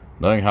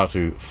 knowing how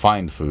to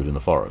find food in the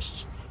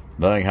forests,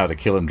 knowing how to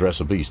kill and dress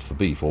a beast for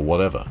beef or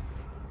whatever,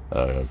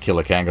 kill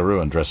a kangaroo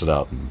and dress it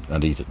out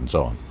and eat it and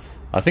so on.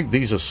 I think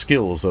these are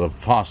skills that are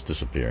fast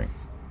disappearing,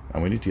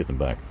 and we need to get them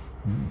back.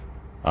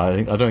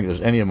 I don't think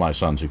there's any of my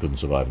sons who couldn't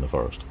survive in the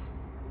forest.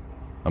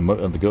 And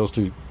the girls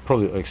too,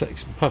 probably,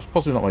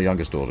 possibly not my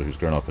youngest daughter who's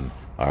grown up in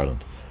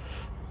Ireland,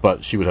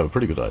 but she would have a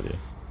pretty good idea.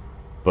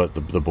 But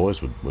the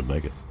boys would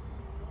make it.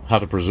 How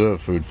to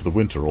preserve food for the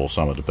winter or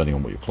summer, depending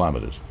on what your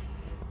climate is.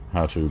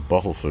 How to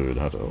bottle food,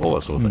 all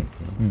that sort of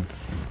thing.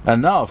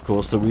 And now, of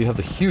course, that we have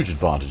the huge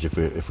advantage,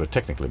 if we're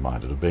technically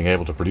minded, of being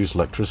able to produce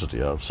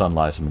electricity out of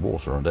sunlight and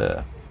water and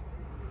air.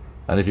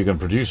 And if you can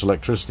produce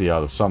electricity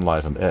out of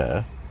sunlight and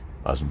air,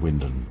 as in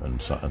wind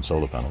and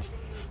solar panels,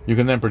 you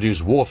can then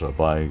produce water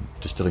by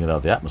distilling it out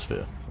of the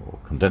atmosphere, or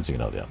condensing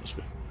it out of the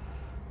atmosphere.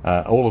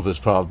 All of this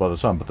powered by the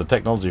sun, but the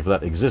technology for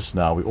that exists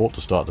now. We ought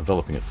to start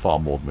developing it far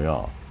more than we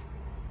are.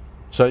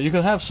 So you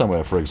can have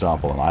somewhere, for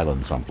example, an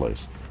island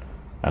someplace,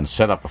 and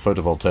set up a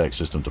photovoltaic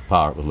system to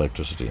power it with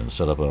electricity, and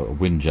set up a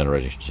wind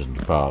generation system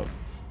to power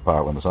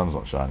it when the sun's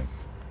not shining,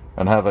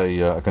 and have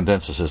a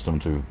condenser system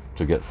to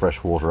get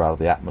fresh water out of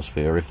the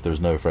atmosphere if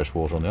there's no fresh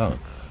water on the island.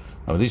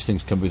 I mean, these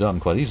things can be done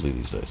quite easily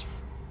these days.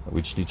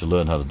 We just need to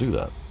learn how to do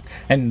that.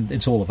 And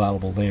it's all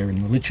available there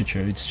in the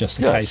literature. It's just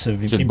a case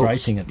of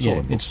embracing it.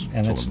 Yeah,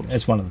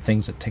 that's one of the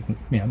things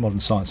that modern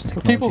science and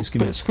technology is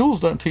giving us. Schools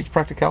don't teach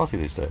practicality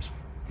these days.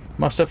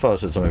 My stepfather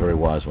said something very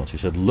wise once. He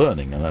said,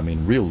 learning, and I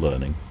mean real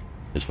learning,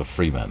 is for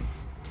free men.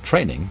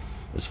 Training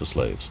is for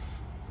slaves.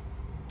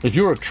 If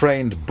you're a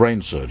trained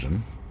brain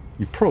surgeon,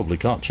 you probably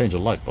can't change a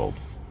light bulb,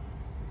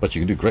 but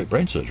you can do great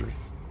brain surgery.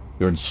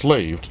 You're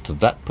enslaved to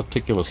that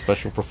particular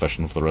special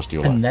profession for the rest of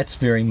your life. And that's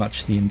very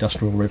much the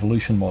Industrial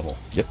Revolution model.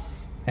 Yep.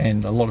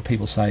 And a lot of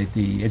people say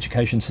the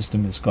education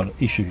system has got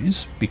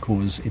issues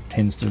because it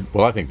tends to...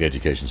 Well, I think the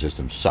education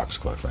system sucks,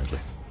 quite frankly.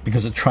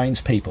 Because it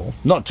trains people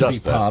not to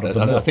just be part of the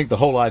world. I think the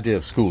whole idea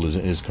of school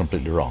is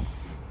completely wrong.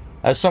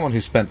 As someone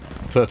who spent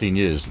 13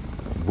 years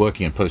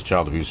working in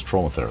post-child abuse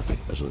trauma therapy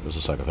as a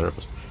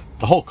psychotherapist,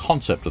 the whole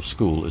concept of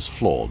school is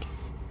flawed.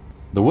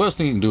 The worst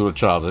thing you can do to a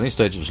child at any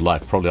stage of his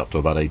life, probably up to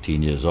about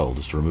 18 years old,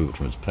 is to remove it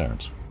from his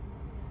parents.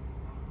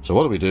 So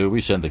what do?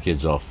 We send the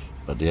kids off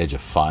at the age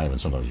of 5, and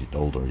sometimes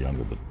older or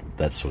younger, but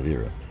that sort of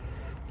era,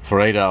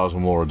 for 8 hours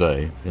or more a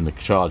day in the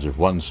charge of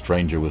one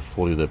stranger with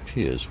 40 of their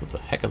peers. What the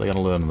heck are they going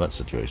to learn in that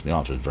situation? The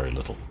answer is very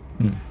little.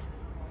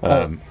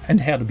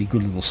 And how to be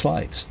good little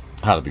slaves.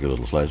 How to be good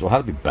little slaves, or how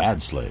to be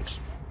bad slaves.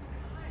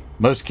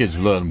 Most kids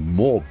learn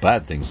more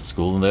bad things at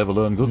school than they ever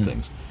learn good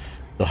things.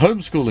 The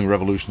homeschooling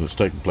revolution that's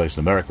taken place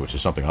in America, which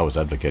is something I was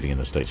advocating in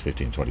the States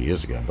 15, 20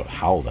 years ago and got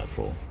howled at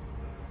for,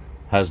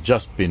 has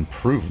just been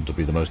proven to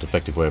be the most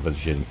effective way of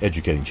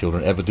educating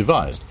children ever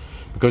devised.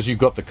 Because you've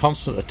got the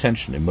constant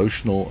attention,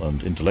 emotional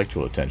and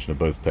intellectual attention of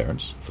both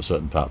parents for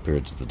certain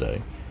periods of the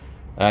day,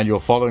 and you're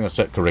following a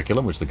set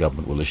curriculum which the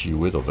government will issue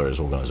with, or various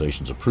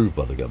organisations approved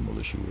by the government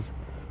will issue with,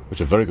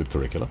 which are very good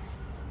curricula.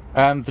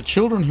 And the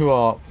children who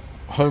are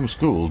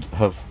homeschooled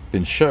have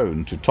been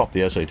shown to top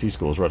the SAT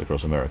scores right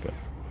across America.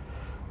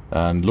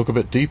 And look a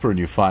bit deeper and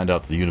you find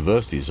out that the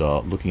universities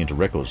are looking into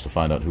records to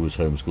find out who was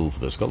homeschooled for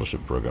their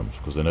scholarship programs,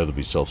 because they know they'll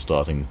be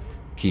self-starting,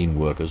 keen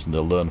workers, and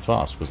they'll learn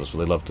fast because that's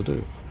what they love to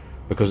do,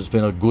 because it's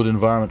been a good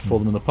environment for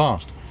them in the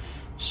past.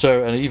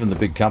 So, and even the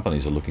big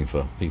companies are looking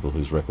for people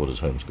whose record is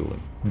homeschooling,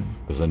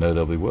 because they know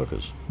they'll be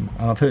workers.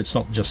 I've heard it's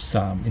not just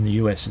in the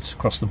US, it's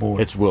across the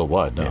board. It's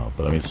worldwide now,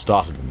 but I mean, it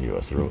started in the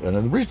US. And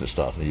the reason it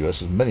started in the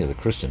US is many of the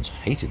Christians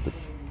hated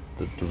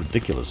the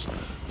ridiculous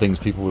things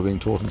people were being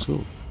taught in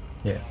school.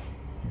 Yeah.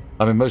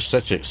 I mean, most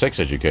sex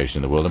education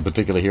in the world, and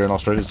particularly here in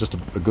Australia, is just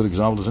a good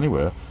example as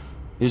anywhere,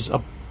 is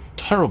a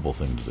terrible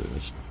thing to do.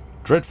 It's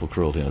dreadful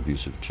cruelty and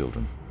abuse of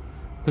children.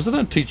 Because they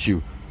don't teach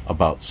you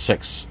about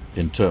sex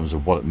in terms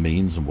of what it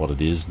means and what it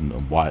is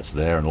and why it's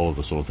there and all of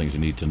the sort of things you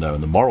need to know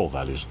and the moral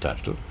values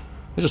attached to it.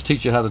 They just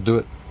teach you how to do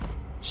it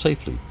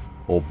safely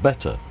or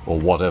better or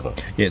whatever.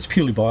 Yeah, it's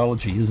purely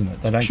biology, isn't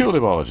it? They don't purely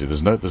biology.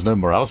 There's no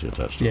morality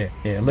attached to it.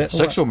 Yeah.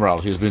 Sexual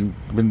morality has been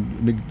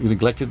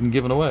neglected and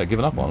given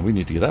up on. We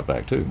need to get that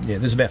back too. Yeah,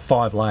 there's about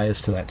 5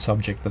 layers to that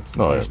subject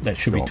that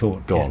should be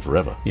taught. Go on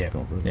forever. Yeah.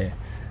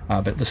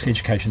 But this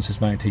education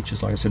system only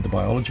teaches, like I said, the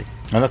biology.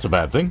 And that's a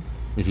bad thing.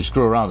 If you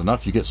screw around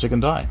enough, you get sick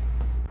and die.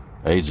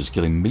 AIDS is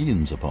killing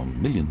millions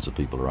upon millions of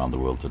people around the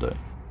world today.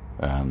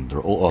 And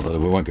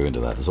we won't go into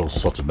that. There's all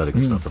sorts of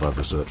medical stuff that I've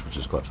researched, which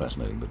is quite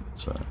fascinating, but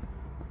it's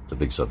a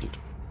big subject.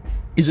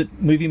 Is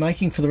it movie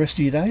making for the rest of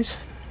your days?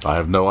 I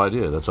have no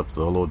idea. That's up to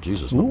the Lord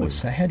Jesus. Ooh,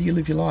 so how do you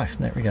live your life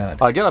in that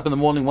regard? I get up in the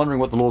morning wondering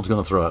what the Lord's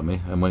going to throw at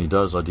me, and when he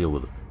does, I deal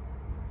with it.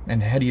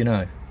 And how do you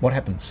know? What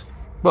happens?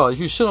 Well, if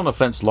you sit on a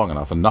fence long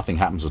enough and nothing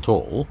happens at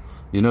all,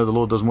 you know the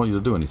Lord doesn't want you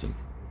to do anything.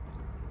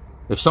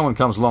 If someone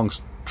comes along,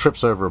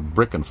 trips over a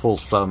brick and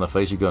falls flat on their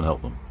face, you go and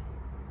help them.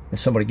 If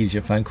somebody gives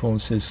you a phone call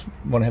and says,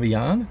 want to have a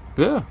yarn?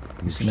 Yeah.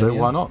 You say,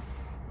 why not?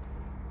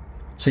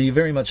 So you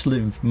very much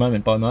live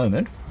moment by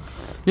moment,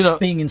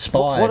 being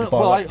inspired by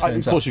what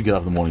turns of course, you get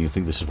up in the morning and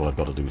think, this is what I've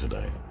got to do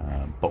today.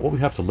 But what we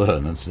have to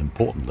learn, and it's an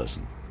important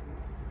lesson,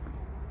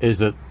 is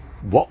that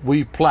what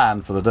we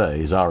plan for the day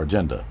is our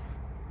agenda.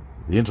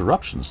 The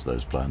interruptions to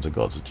those plans are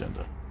God's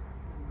agenda.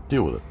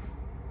 Deal with it.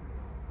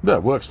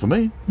 That works for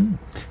me.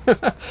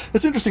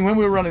 It's interesting, when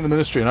we were running the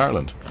ministry in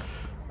Ireland,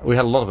 we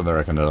had a lot of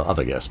American and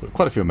other guests, but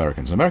quite a few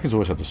Americans. And Americans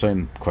always had the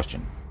same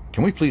question.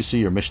 Can we please see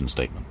your mission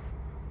statement?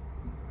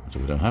 So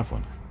we don't have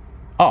one.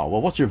 Oh,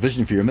 well, what's your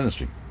vision for your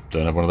ministry?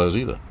 Don't have one of those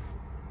either.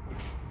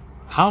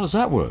 How does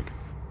that work?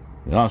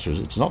 The answer is,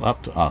 it's not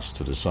up to us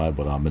to decide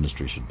what our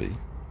ministry should be.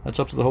 That's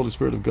up to the Holy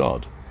Spirit of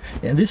God.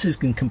 And this is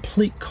in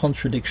complete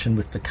contradiction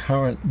with the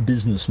current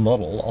business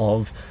model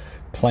of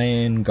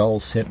plan, goal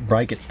set,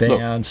 break it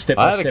down, Look, step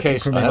by step.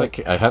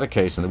 I had a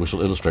case, and we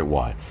shall illustrate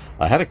why.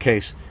 I had a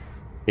case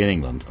in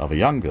England of a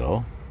young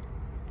girl.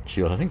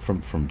 She was, I think,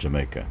 from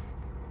Jamaica.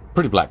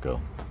 Pretty black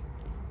girl.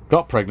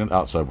 Got pregnant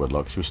outside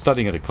wedlock. She was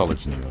studying at a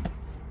college in England.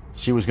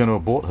 She was going to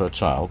abort her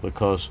child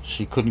because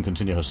she couldn't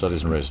continue her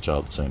studies and raise a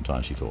child at the same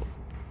time, she thought.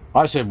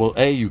 I said, well,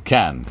 A, you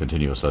can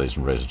continue your studies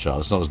and raise a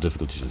child. It's not as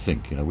difficult as you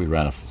think. We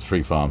ran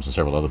 3 farms and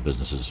several other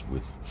businesses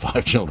with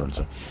 5 children.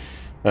 So,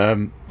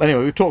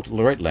 anyway, we talked at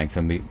great length,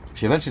 and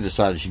she eventually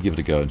decided she'd give it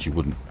a go and she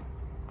wouldn't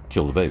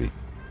kill the baby.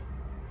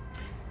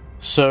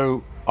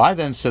 So I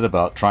then set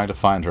about trying to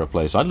find her a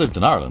place. I lived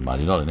in Ireland, mind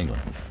you, not in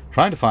England.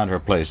 Trying to find her a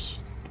place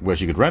where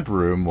she could rent a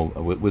room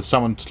with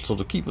someone to sort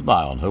of keep an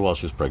eye on her while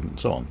she was pregnant and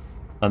so on,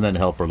 and then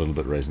help her a little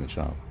bit raising the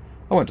child.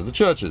 I went to the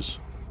churches.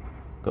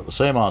 Got the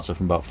same answer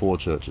from about 4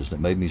 churches, and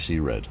it made me see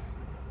red.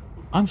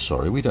 I'm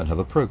sorry, we don't have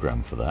a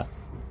program for that.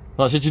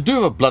 Well, I said, you do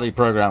have a bloody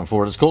program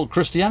for it. It's called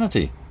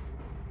Christianity.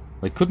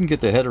 They couldn't get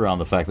their head around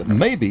the fact that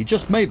maybe,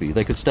 just maybe,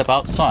 they could step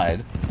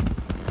outside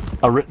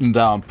a written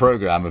down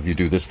program of you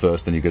do this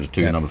first, then you go to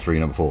 2, number 3,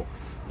 number 4,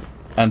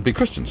 and be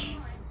Christians.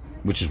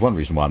 Which is one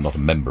reason why I'm not a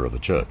member of the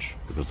church,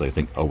 because they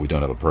think, we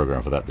don't have a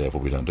program for that, therefore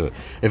we don't do it.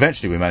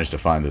 Eventually we managed to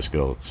find this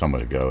girl somewhere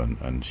to go,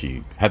 and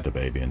she had the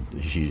baby, and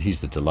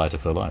he's the delight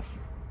of her life.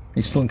 Are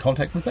you still in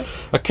contact with her?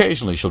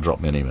 Occasionally she'll drop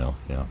me an email,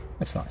 yeah.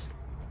 That's nice.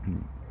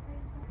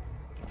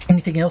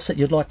 Anything else that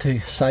you'd like to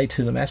say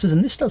to the masses?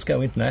 And this does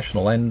go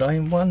international, and I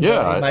wonder...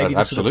 Yeah, maybe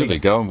absolutely.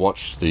 Go and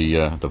watch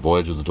the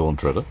Voyage of the Dawn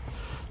Treader.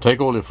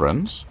 Take all your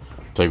friends.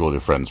 Take all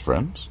your friends'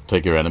 friends.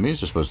 Take your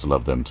enemies. You're supposed to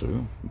love them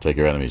too. Take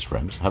your enemies'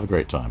 friends. Have a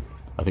great time.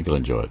 I think you'll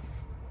enjoy it.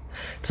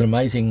 It's an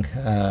amazing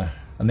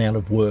amount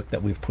of work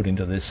that we've put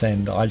into this,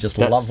 and I just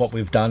love what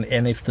we've done.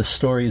 And if the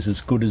story is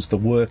as good as the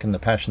work and the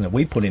passion that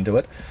we put into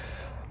it,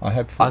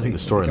 I think the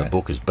story in the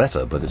book is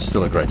better, but it's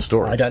still a great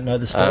story. I don't know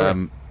the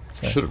story.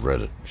 You should have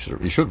read it.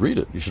 You should read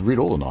it. You should read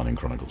all the Narnian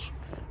Chronicles.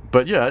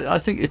 But yeah, I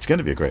think it's going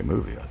to be a great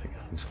movie. I think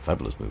it's a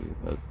fabulous movie.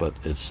 But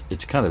it's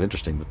kind of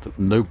interesting that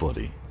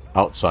nobody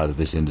outside of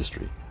this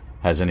industry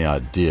has any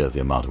idea of the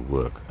amount of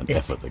work and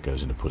effort that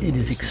goes into putting it. It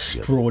is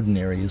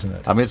extraordinary, isn't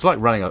it? I mean, it's like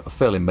running a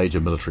fairly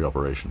major military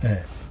operation.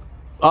 Yeah.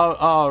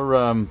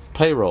 Our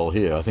payroll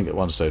here, I think at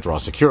one stage, or our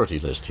security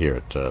list here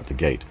at the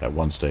gate at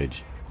one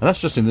stage, and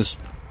that's just in this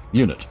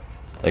unit,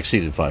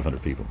 exceeded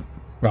 500 people.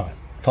 Right,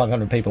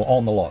 500 people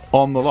on the lot.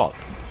 On the lot.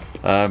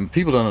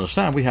 People don't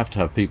understand. We have to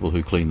have people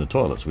who clean the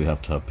toilets. We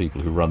have to have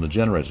people who run the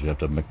generators. We have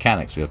to have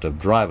mechanics. We have to have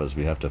drivers.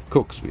 We have to have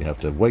cooks. We have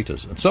to have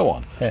waiters, and so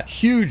on. Yeah.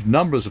 Huge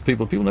numbers of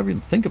people. People never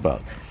even think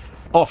about.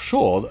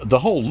 Offshore, the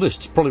whole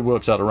list probably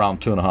works out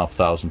around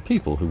 2,500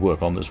 people who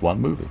work on this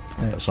one movie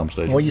at some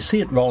stage. Well, you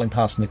see it rolling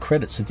past in the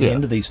credits at the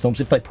end of these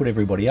films if they put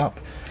everybody up.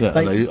 Yeah,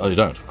 they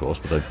don't, of course,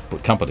 but they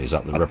put companies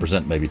up that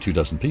represent maybe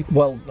 24 people.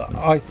 Well,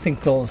 I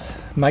think the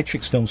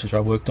Matrix films, which I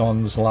worked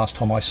on, was the last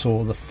time I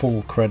saw the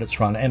full credits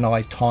run, and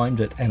I timed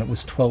it, and it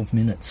was 12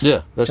 minutes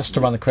just to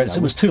run the credits.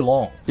 It was too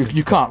long.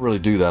 You can't really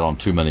do that on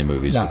too many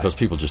movies because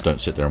people just don't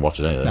sit there and watch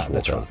it anyway.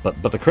 That's right.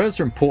 But the credits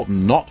are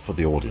important not for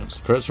the audience.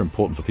 The credits are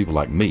important for people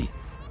like me,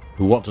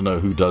 who want to know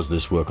who does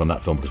this work on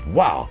that film, because,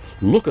 wow,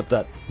 look at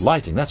that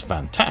lighting, that's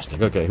fantastic.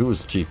 Okay, who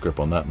was the chief grip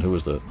on that, and who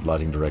was the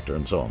lighting director,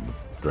 and so on,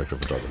 the director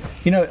of photography?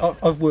 You know,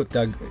 I've worked,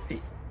 Doug,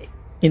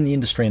 in the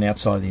industry and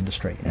outside of the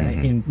industry,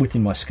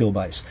 within my skill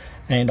base,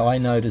 and I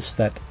noticed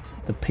that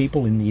the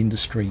people in the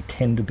industry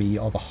tend to be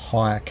of a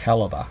higher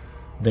calibre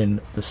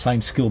than the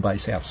same skill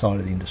base outside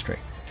of the industry.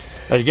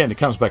 Again, it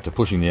comes back to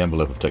pushing the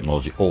envelope of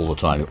technology all the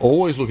time. You're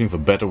always looking for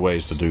better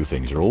ways to do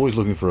things. You're always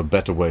looking for a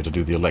better way to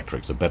do the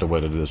electrics, a better way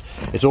to do this.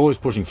 It's always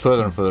pushing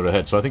further and further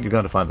ahead. So I think you're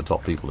going to find the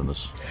top people in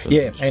this.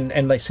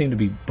 And they seem to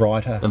be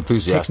brighter,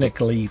 enthusiastic,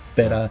 technically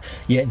better.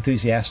 Yeah,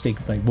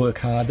 enthusiastic. They work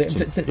hard.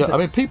 I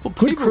mean, people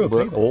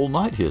work all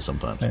night here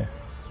sometimes. Yeah.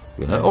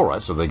 You know, all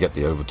right, so they get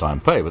the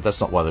overtime pay, but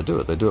that's not why they do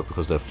it. They do it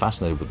because they're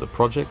fascinated with the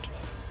project.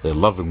 They're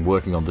loving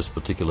working on this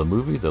particular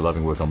movie. They're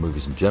loving working on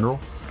movies in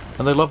general,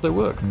 and they love their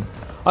work.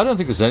 I don't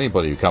think there's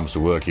anybody who comes to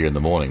work here in the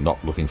morning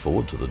not looking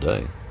forward to the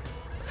day.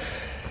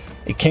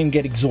 It can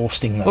get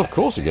exhausting, though. Of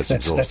course it gets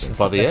exhausting.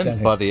 By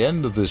the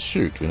end of this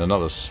shoot, in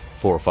another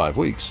 4 or 5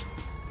 weeks,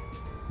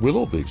 we'll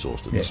all be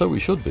exhausted, and so we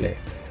should be. Yeah.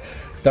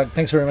 Doug,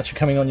 thanks very much for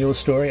coming on Your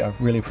Story. I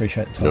really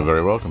appreciate the time. You're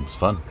very welcome. It's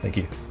fun. Thank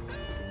you.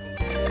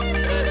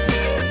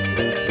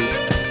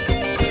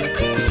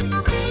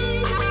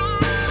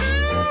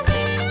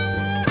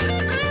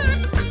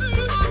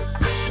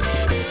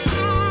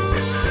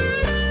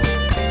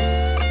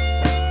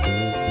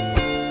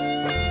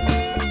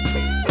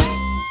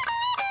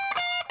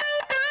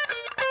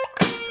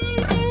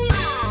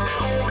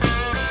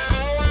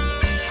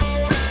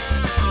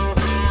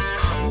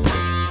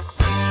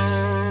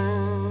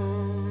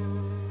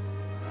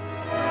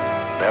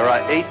 There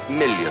are 8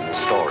 million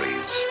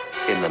stories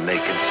in the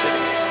naked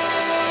city.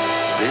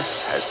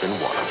 This has been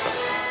one of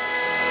them.